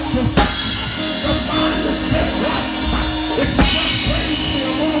against yourself. The mind is set right. If you just praise me a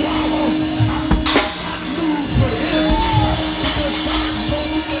little while longer, I lose for him. Because God told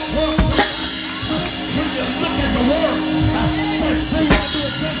me to tell somebody, when you look at the world that seems to be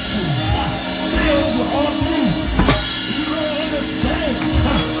against you, still you're on you. You don't understand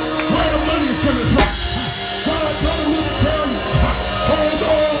where the money is coming from. God told me to tell you, hold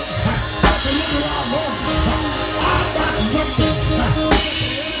on, that's a little while longer. I got something that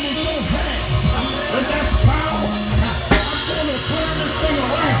the enemy don't have, and that's power. I'm going to turn this thing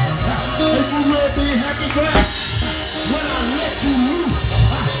around, and you will be happy glad when I let you loose,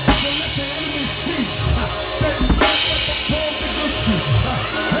 to let the enemy see that no weapon formed against you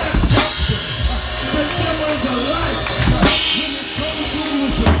has prospered. The devil is a liar. When it comes to you,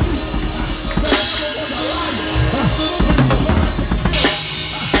 it's a truth. The devil was a liar when he tried to kill.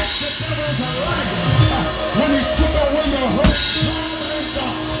 The devil is a liar when he took away your hope.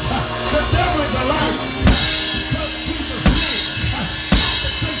 The devil is a liar because Jesus lived.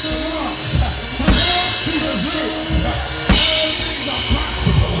 Thank the Lord. Because Jesus lived, all things are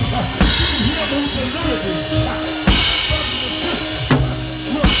possible. Through him who delivered me. Brothers and sisters,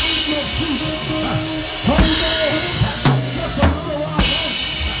 we'll see your truth. Hold on. Just a little while longer.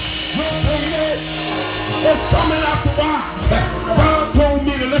 Amen. It's coming after a while. God told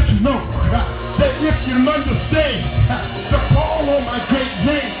me to let you know that if you understand to call on my great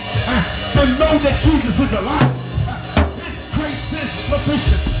name, then know that Jesus is alive. His grace is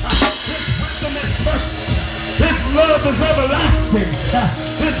sufficient. His wisdom is perfect. His love is everlasting.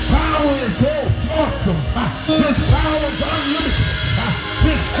 His power is so awesome. His power is unlimited.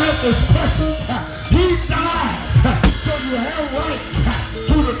 His strength is perfect. He died so you have rights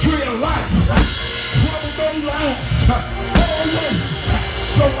to the tree of life. Trouble don't last always.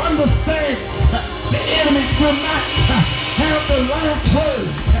 So understand the enemy will not have the last word.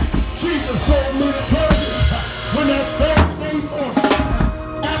 Jesus told me to tell you when that third day morning,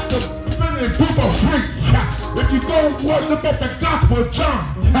 after filling people free, if you go look at the Gospel of John,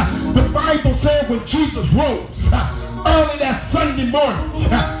 the Bible said when Jesus rose early that Sunday morning,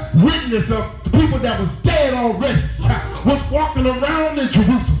 witness of people that was dead already was walking around in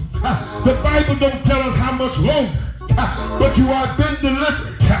Jerusalem. The Bible don't tell us how much longer, but you have been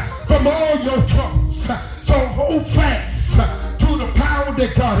delivered from all your troubles. So hold fast to the power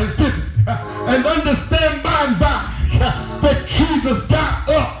that God has given, and understand by and by that Jesus got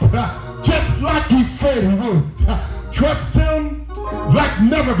up just like he said he would. Trust him like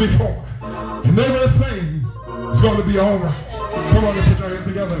never before, and everything is going to be all right. Come on and put your hands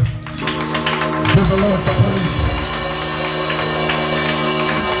together. Give the Lord some praise.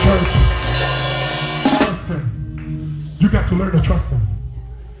 Church, trust him. You got to learn to trust him.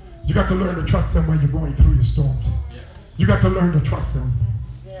 You got to learn to trust him when you're going through your storms. You got to learn to trust him.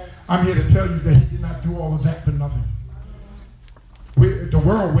 I'm here to tell you that he did not do all of that for nothing. The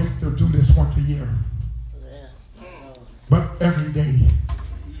world waits to do this once a year. But every day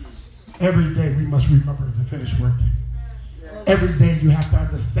we must remember the finished work. Every day you have to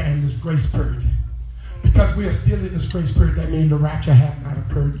understand this grace period. Because we are still in this grace period, that means the rapture has not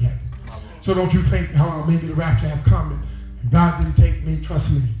occurred yet. So don't you think, oh, maybe the rapture have come and God didn't take me.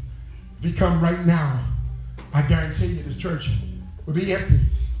 Trust me. If he come right now, I guarantee you this church will be empty.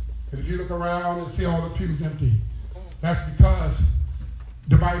 And if you look around and see all the pews empty, that's because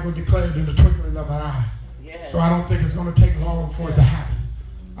the Bible declared in the twinkling of an eye. So I don't think it's going to take long for it to happen.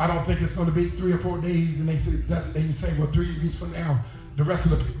 I don't think it's going to be 3 or 4 days and they can say, well, 3 weeks from now, the rest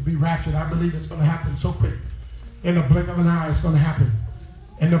of the people will be raptured. I believe it's going to happen so quick. In the blink of an eye, it's going to happen.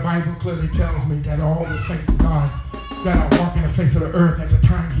 And the Bible clearly tells me that all the saints of God that are walking the face of the earth at the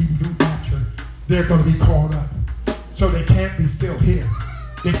time he do rapture, they're going to be called up. So they can't be still here.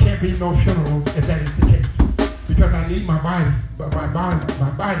 There can't be no funerals if that is the case. Because I need my body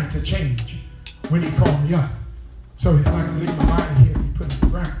to change when he called me up. So he's not going to leave my body here and be put in the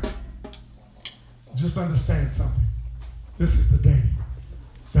ground. Just understand something. This is the day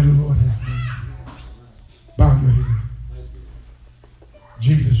that the Lord has made. Bow your heads.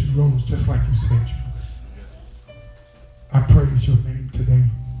 Jesus, you rose just like you said you would. I praise your name today.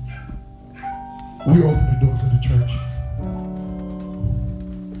 We open the doors of the church.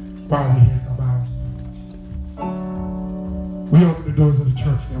 Bow your heads are bowed. We open the doors of the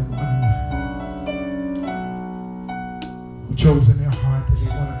church. There one who chose in their heart that they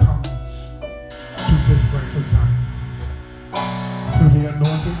want to come to this branch of Zion. Through the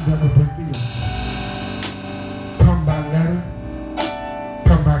anointing that will break the yoke. Come by letter.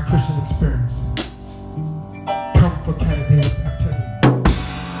 Come by Christian experience. Come for candidate baptism.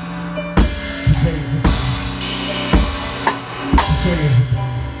 Today is the day. Today is the day.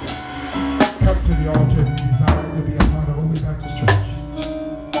 Come to the altar if you desire to be a part of Holy Baptist Church.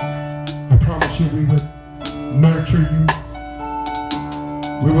 I promise you we would nurture you.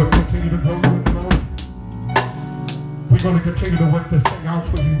 We will continue to grow with the Lord. We're going to continue to work this thing out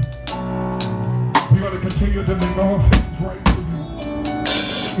for you. We're going to continue to make all things right for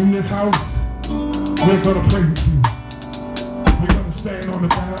you. In this house, we're going to pray with you. We're going to stand on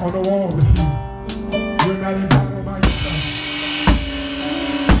the wall with you. You're not in battle by yourself.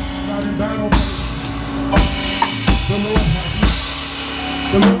 You're not in battle by yourself. The Lord have you.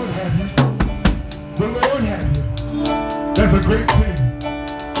 The Lord have you. The Lord have you. That's a great thing.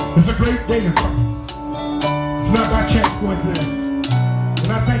 It's a great day of coming. It's not by chance coincidence.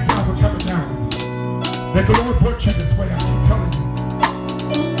 And I thank God for coming down. That the Lord brought you this way. I keep telling you.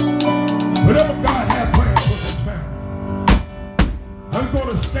 Whatever God has planned for this family, I'm going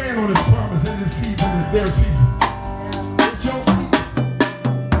to stand on his promise in this season. It's their season. It's your season.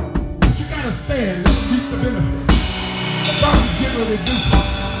 But you got to stand and reap the benefit. God is getting ready to do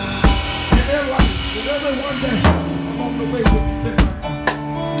something in their life. And everyone that helps along the way will be sent by God.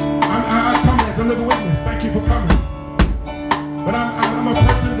 I come as a living witness. Thank you for coming. But I'm a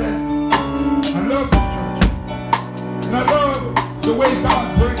person that I love this church. And I love the way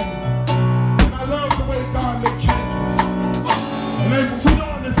God brings me. And I love the way God makes changes. And then we don't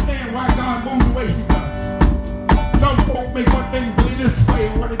understand why God moves the way he does. Some folk may want things to be this way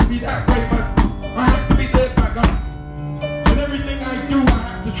and want it to be that way, but I have to be led by God. And everything I do, I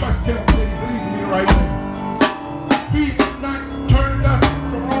have to trust him that he's leading me the right way. He has not turned us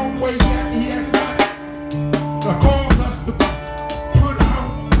the wrong way yet. He has not caused us to put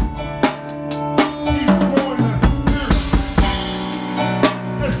out. He's growing us spiritually.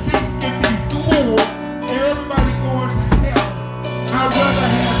 The seats can be full and everybody going to hell. I'd rather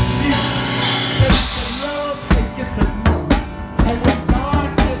have you than to love and get to know. And when God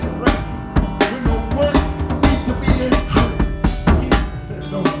gets ready, when the work needs to be increased, he said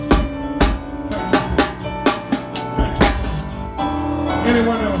no. Thank you so much. Thank you so much.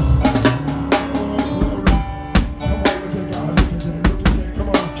 Anyone else? Oh, glory. Come on, look at God. Look at that. Look at that. Come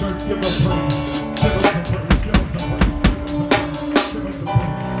on, church. Give him a praise. Give him some praise. Give him some praise. Give him some praise. Give him some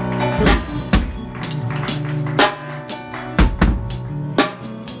praise.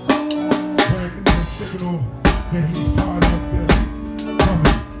 Brandon is a signal that he's part of this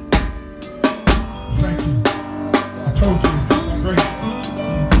coming. Thank you. I told you it's something great.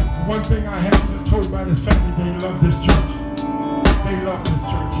 The one thing I have been told by this family, they love this church. They love this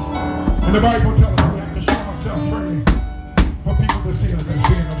church. And the Bible tells us we have to show ourselves friendly for people to see us as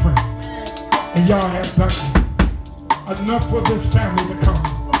being a friend. And y'all have done enough for this family to come.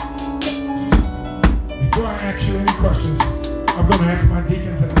 Before I ask you any questions, I'm going to ask my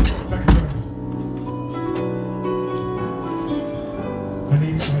deacons and secretaries. I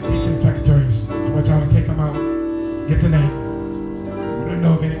need my deacons.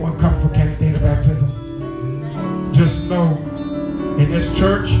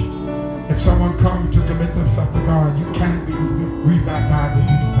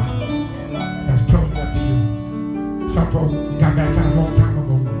 folk got baptized a long time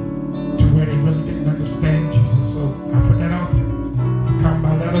ago to where they really didn't understand Jesus. So I put that out there. You come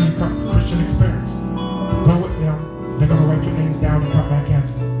by letter, you come Christian experience. Go with them. They're going to write your names down and come back in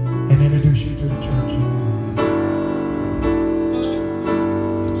and introduce you to the church.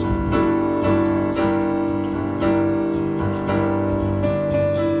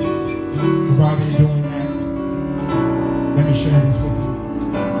 And while they're doing that, let me share this with you.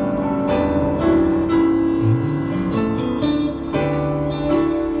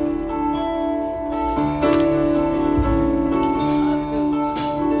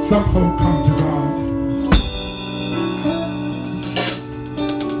 Some folk come to God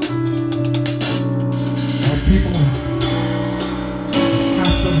and people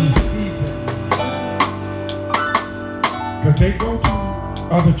have to receive them because they go to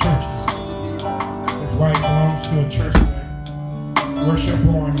other churches. His wife belongs to a church that worship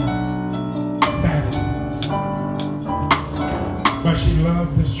on Saturdays, but she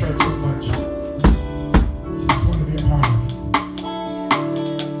loved this church so much she just wanted to be a part of it.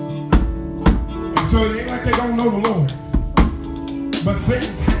 So it ain't like they don't know the Lord. But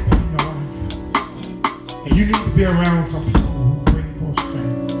things happen in your life. And you need to be around some people who bring forth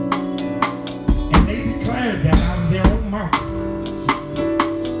strength. And they declared that out of their own mouth.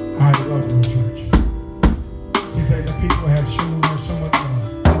 I love your church. She said the people have shown her so much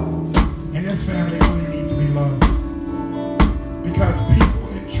love. And this family really needs to be loved. Because people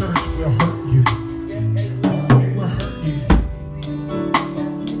in church will hurt you. Yes, they will. They will hurt you.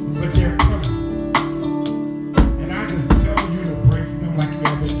 But they're coming. Like you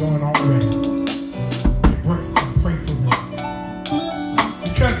have been doing already. Embrace them, pray for them.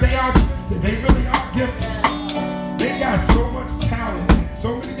 Because they are gifted. They really are gifted. They got so much talent in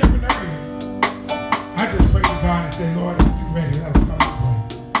so many different areas. I just pray to God and say, Lord, if you're ready, let them come this way.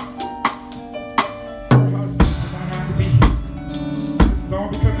 Your husband did not have to be here. This is all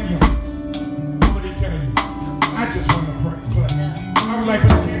because of him. What did he tell you? I just want to play. I was like,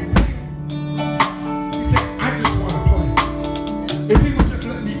 but I can't play. He said, I just want to play. If he would just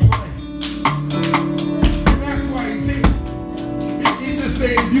let me play. And that's why he's here. He just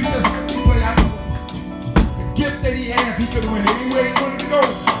said, if you just let me play, I just, the gift that he had, he could win anywhere he wanted to go.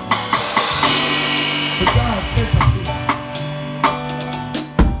 But God sent him here.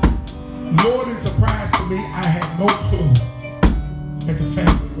 Lord, in surprise to me, I had no clue that the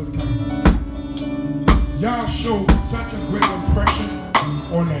family was coming. Y'all showed such a great impression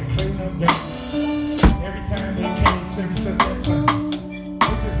on that cleanup day. Every time they came, ever since that time.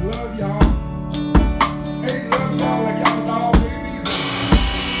 Love y'all. They love y'all like y'all dog babies.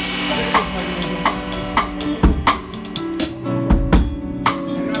 They just like they don't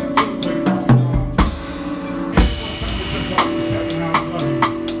and I'm so grateful for y'all. Anyone come to church all of a sudden out of love,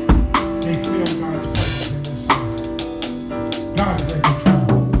 they feel God's presence in this place. God is in control.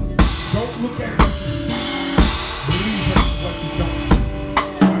 Don't look at what you see. Believe in what you don't see.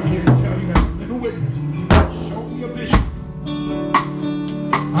 I'm here to tell you as a little witness. Show me a vision.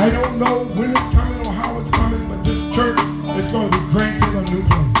 I don't know when it's coming or how it's coming, but this church is going to be granted a new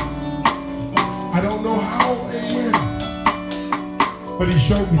place. I don't know how and when, but he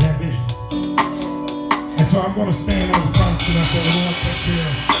showed me that vision. And so I'm going to stand on the promise and I say, Lord, take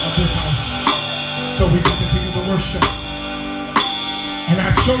care of this house so we can continue to worship. And I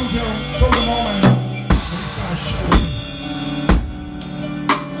told them all my needs, and he started showing me.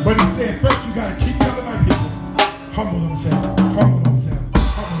 But he said, first you got to keep telling my people, humble themselves, humble themselves.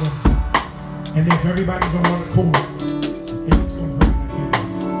 And if everybody's on one accord, it's going to bring that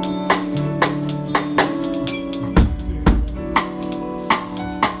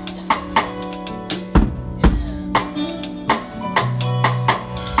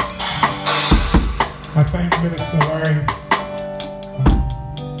I thank Minister Larry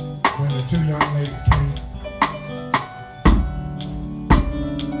when the two young ladies came.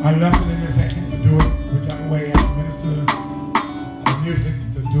 I left it in his hand to do it, whichever way I minister the music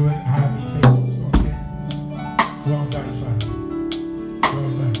to do it, how he said. Well done, son. Well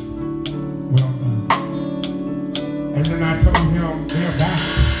done. Well done. And then I told him they're back.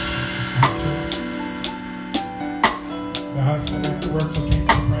 Actually. The husband afterwards came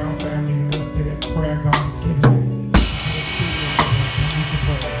to the Brown family and looked at it. Prayer God was giving me. I didn't see it.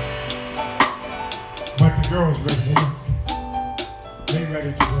 But the girls ready to work. They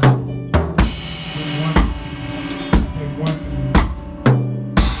ready to work. They want to.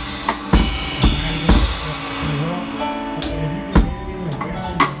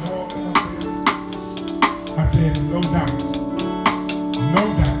 No doubt. No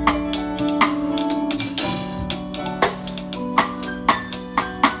doubt.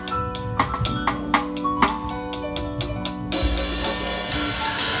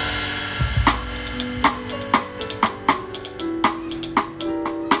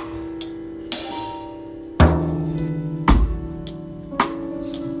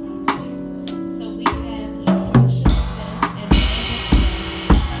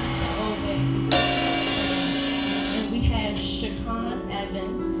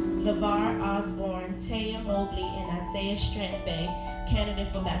 Mobley in Isaiah Strand Bay,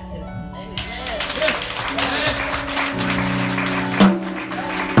 candidate for baptism.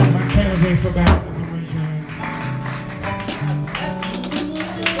 My candidates for baptism, raise your hand.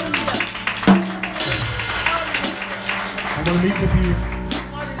 I want to meet with you.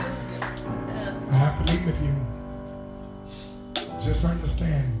 I have to meet with you. Just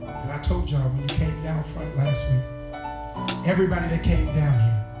understand, and I told y'all when you came down front last week, everybody that came down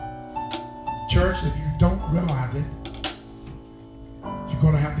here, church, if you don't realize it, you're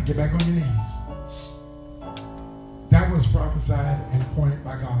going to have to get back on your knees. That was prophesied and appointed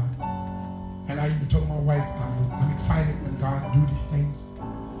by God. And I even told my wife, I'm excited when God do these things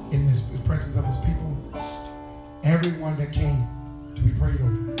in the presence of his people. Everyone that came to be prayed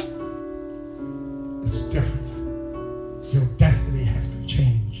over, it's different. Your destiny has been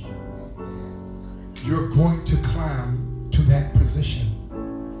changed. You're going to climb to that position,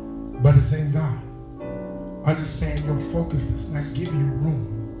 but it's in God. Understand your focus does not give you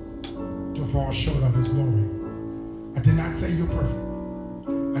room to fall short of his glory. I did not say you're perfect.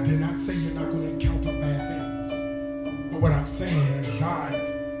 I did not say you're not going to encounter bad things. But what I'm saying is God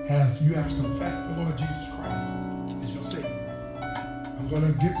you have to confess the Lord Jesus Christ as your Savior. I'm going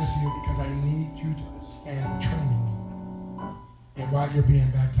to get with you because I need you to understand training and why you're being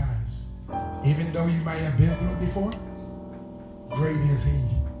baptized. Even though you might have been through it before, great is he.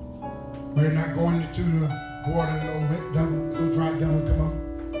 We're not going into the water, no wet devil, no dry devil come up,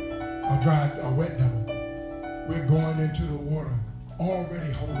 or wet devil. We're going into the water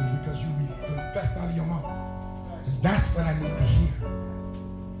already holy because you confessed out of your mouth. And that's what I need to hear.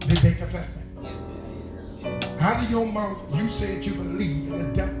 Did they confess that? Out of your mouth, you said you believe in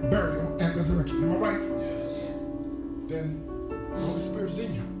the death, burial, and resurrection. Am I right? Then the Holy Spirit is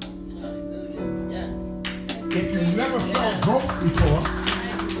in you. If you never felt growth before,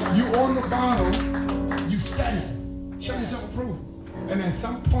 you on the bottle, you study. Show yourself approved. And at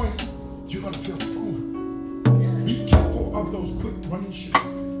some point, you're going to feel approved. Be careful of those quick running shoes.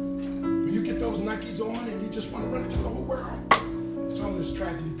 When you get those Nikes on and you just want to run into the whole world, as soon as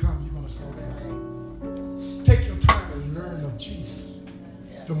tragedy comes, you're going to slow down. Take your time and learn of Jesus.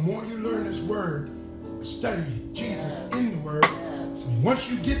 The more you learn his word, study Jesus in the word. So once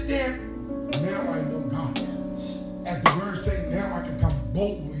you get there, now I know God. As the word says, now I can come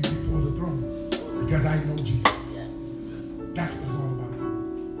boldly before the throne because I know Jesus. That's what it's all about.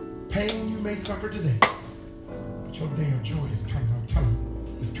 Pain you may suffer today, but your day of joy is coming. I'm telling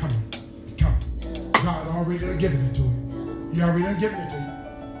you, it's coming. It's coming. God already done given it to you. He already done given it to you.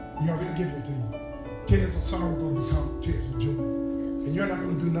 He already done given it to you. Tears of sorrow are going to become tears of joy. And you're not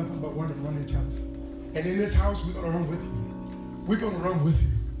going to do nothing but want to run and tell it. And in this house, we're going to run with you. We're going to run with you.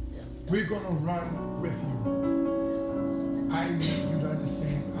 We're going to run with you. I need you to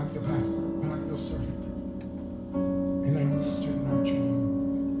understand I'm your pastor, but I'm your servant. And I need to nurture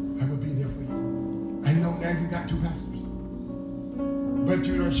you. I will be there for you. I know now you got 2 pastors. But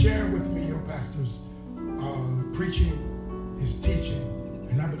you don't share with me your pastor's preaching, his teaching,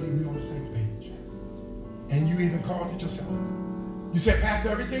 and I believe we're on the same page. And you even called it yourself. You said, Pastor,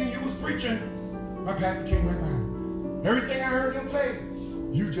 everything you was preaching, my pastor came right behind. Everything I heard him say,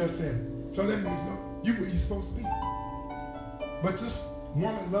 you just said it. So that means no, you were supposed to be. But this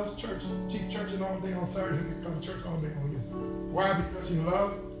woman loves church. She's churching all day on Saturday and come to church all day on you. Why? Because she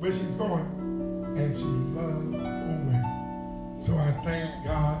loves where she's going. And she loves her way. So I thank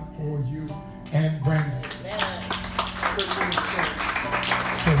God for you and Brandon. So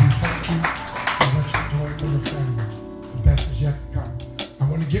we thank you for what you're doing for your family. The best is yet to come. I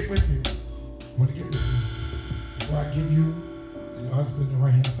want to get with you. I want to get with you. Before I give you and your husband the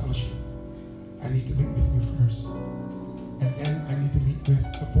right hand of fellowship, I need to meet with you first. And then I need to meet with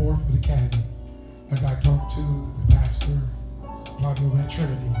the 4 for the candidates as I talk to the pastor, Pablo at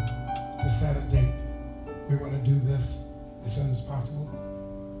Trinity, to set a date. We're going to do this as soon as possible.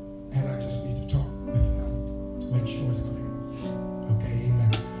 And I just need to talk with them to make sure it's clear. Okay,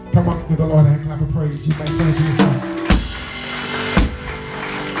 amen. Come on with the Lord and clap of praise. You may turn to yourself.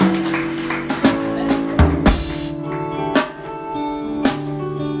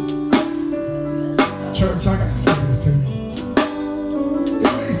 Church, I got to say this to you.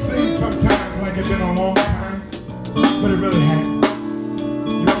 It may seem sometimes like it's been a long time, but it really hasn't.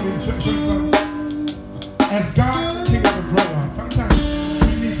 You want me to show you something? As God continues to grow us, sometimes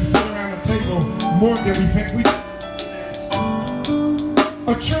we need to sit around the table more than we think we do.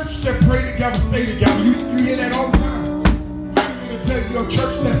 A church that pray together, stay together. You hear that all the time. I'm here to tell you, a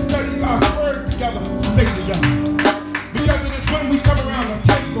church that study God's word together, stay together. Because it is when we come around the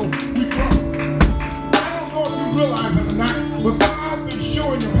table, we grow. Realize it or not, but I've been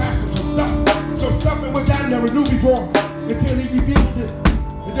showing your pastor some stuff in which I never before until he revealed it.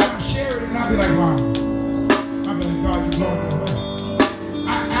 And then I share it and I'll be like, wow. I'll be like, God, you're blowing me away. I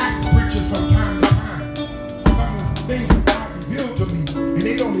ask preachers from time to time some of the things that God revealed to me, and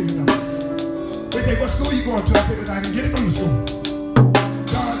they don't even know. They say, what school you going to? I say, but I can get it from the school.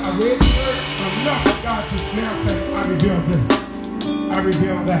 God, I read the word enough for God to now say, I revealed this. I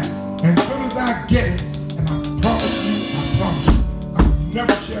revealed that. And as soon as I get it, and I promise you, I will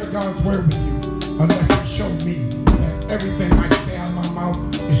never share God's word with you unless He showed me that everything I say out of my mouth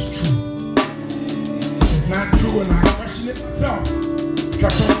is true. It's not true, and I question it myself.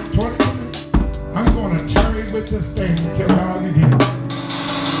 Because someone told it to me, I'm going to tarry with this thing until God reveals it.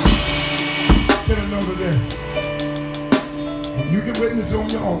 Get a note of this. And you can witness on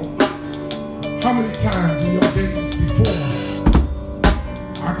your own. How many times in your days before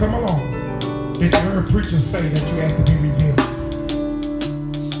I come along did you hear preachers say that you have to be revealed?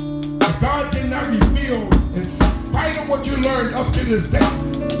 If God did not reveal, in spite of what you learned up to this day,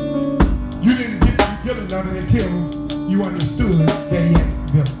 you didn't get the revealing of it until you understood that He had to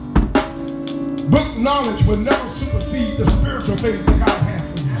reveal it. Book knowledge will never supersede the spiritual things that God has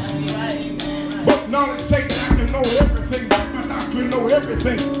for you. Book knowledge say that I can know everything, that my doctrine know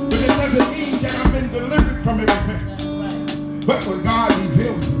everything, but it doesn't mean that I've been delivered from everything. But when God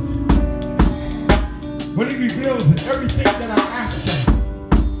reveals it, when He reveals it, everything that I ask Him,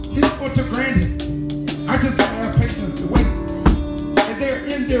 He's going to grant it. I just gotta have patience to wait. And they're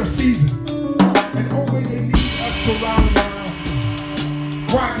in their season. And always they need us to rally around them.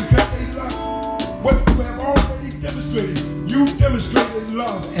 Why? Because they love what you have already demonstrated. You demonstrated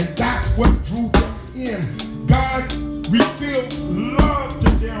love, and that's what drew them in. God revealed love to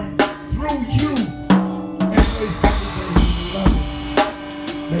them through you. And they said they love it.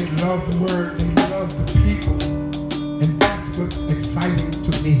 They love the word. They love the people. And that's what's exciting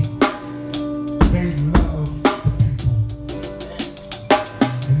to me. They love the people.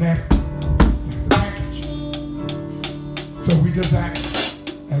 And that's the package. So we just ask,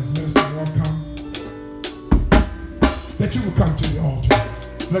 as Minister Warren come, that you will come to the altar.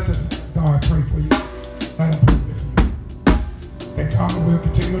 Let this God pray for you. Let Him pray with you. And God will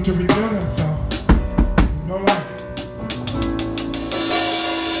continue to reveal Himself in your life.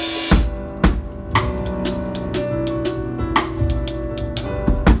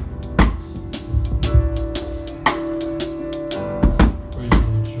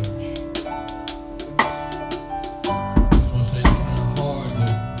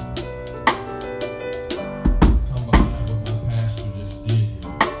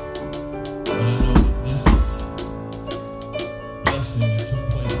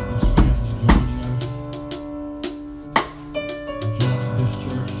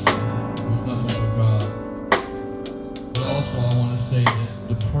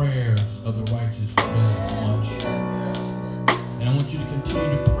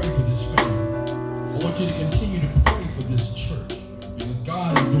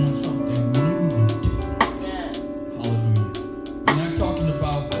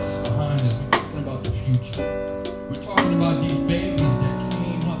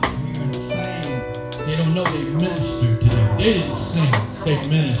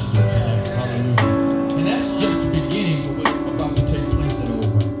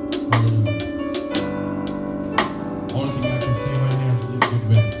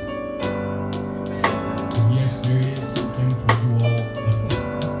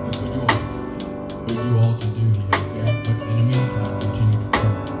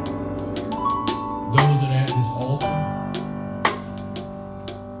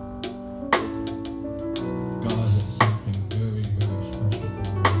 God has something very, very special for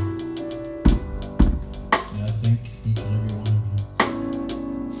you. And I think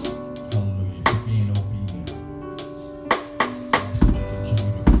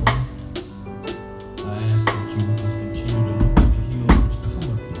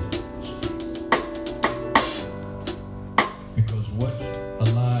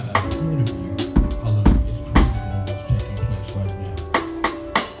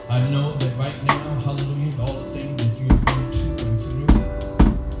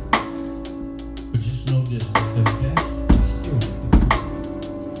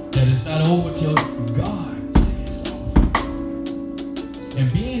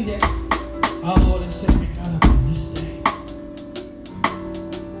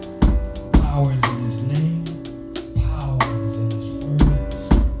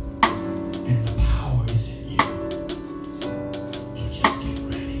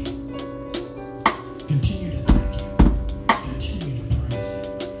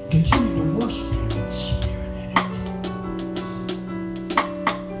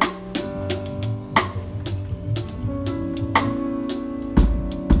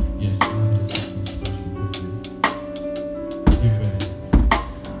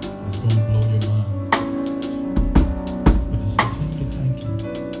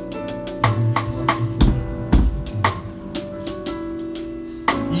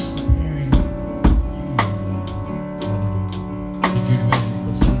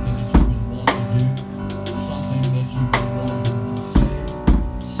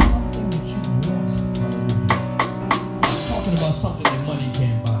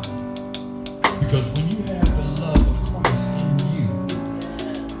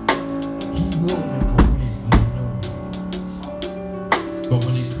will make a way out of nowhere. But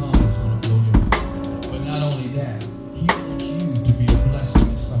when it comes, it's going to blow your mind. But not only that, he wants you to be a blessing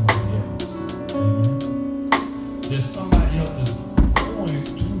to somebody else. Amen. There's somebody else that's going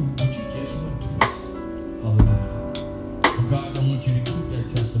through what you just went through. Hallelujah. But God don't want you to keep that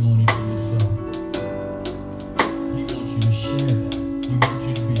testimony to yourself. He wants you to share that. He wants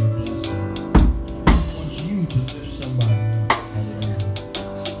you to be a blessing. He wants you to lift somebody up. Hallelujah.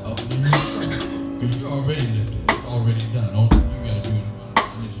 Up in yourself. Because you're already lifted. It's already done. All you got to do is run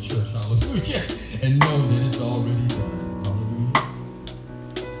in this church. Hallelujah. And know that it's already done. Hallelujah.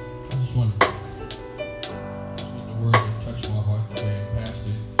 I just wanted to. This was the word that touched my heart today.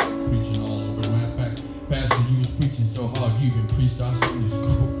 Pastor preaching all over. Matter of fact, Pastor, you was preaching so hard. You even preached our Sunday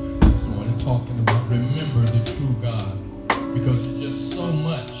school this morning talking about remember the true God. Because there's just so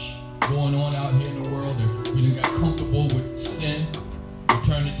much going on out here in the world that we done got comfortable with sin. We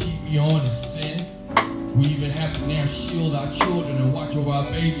turn the TV on and sin. We even have to now shield our children and watch over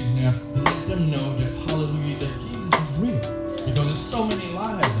our babies now to let them know that, hallelujah, that Jesus is real. Because there's so many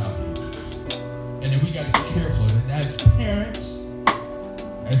lies out here. And then we got to be careful. And as parents,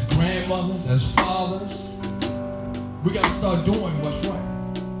 as grandmothers, as fathers, we got to start doing what's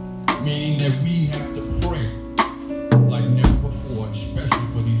right. Meaning that we have to pray like never before, especially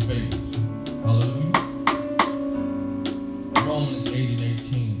for these babies. Hallelujah. Romans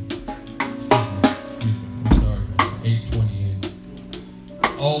 8:18. I'm sorry, 8:28.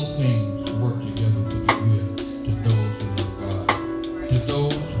 All things work together for the good to those who love God, to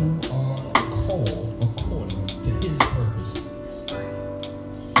those who are called according to His purpose.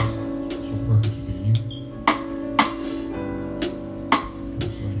 Special purpose for you.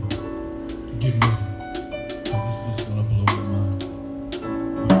 That's right. Get ready. This is gonna blow your mind.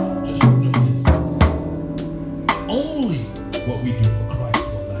 Just remember this. Only what we do for Christ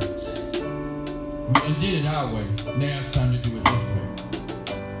will last. We done did it our way. Now it's time to do it His way.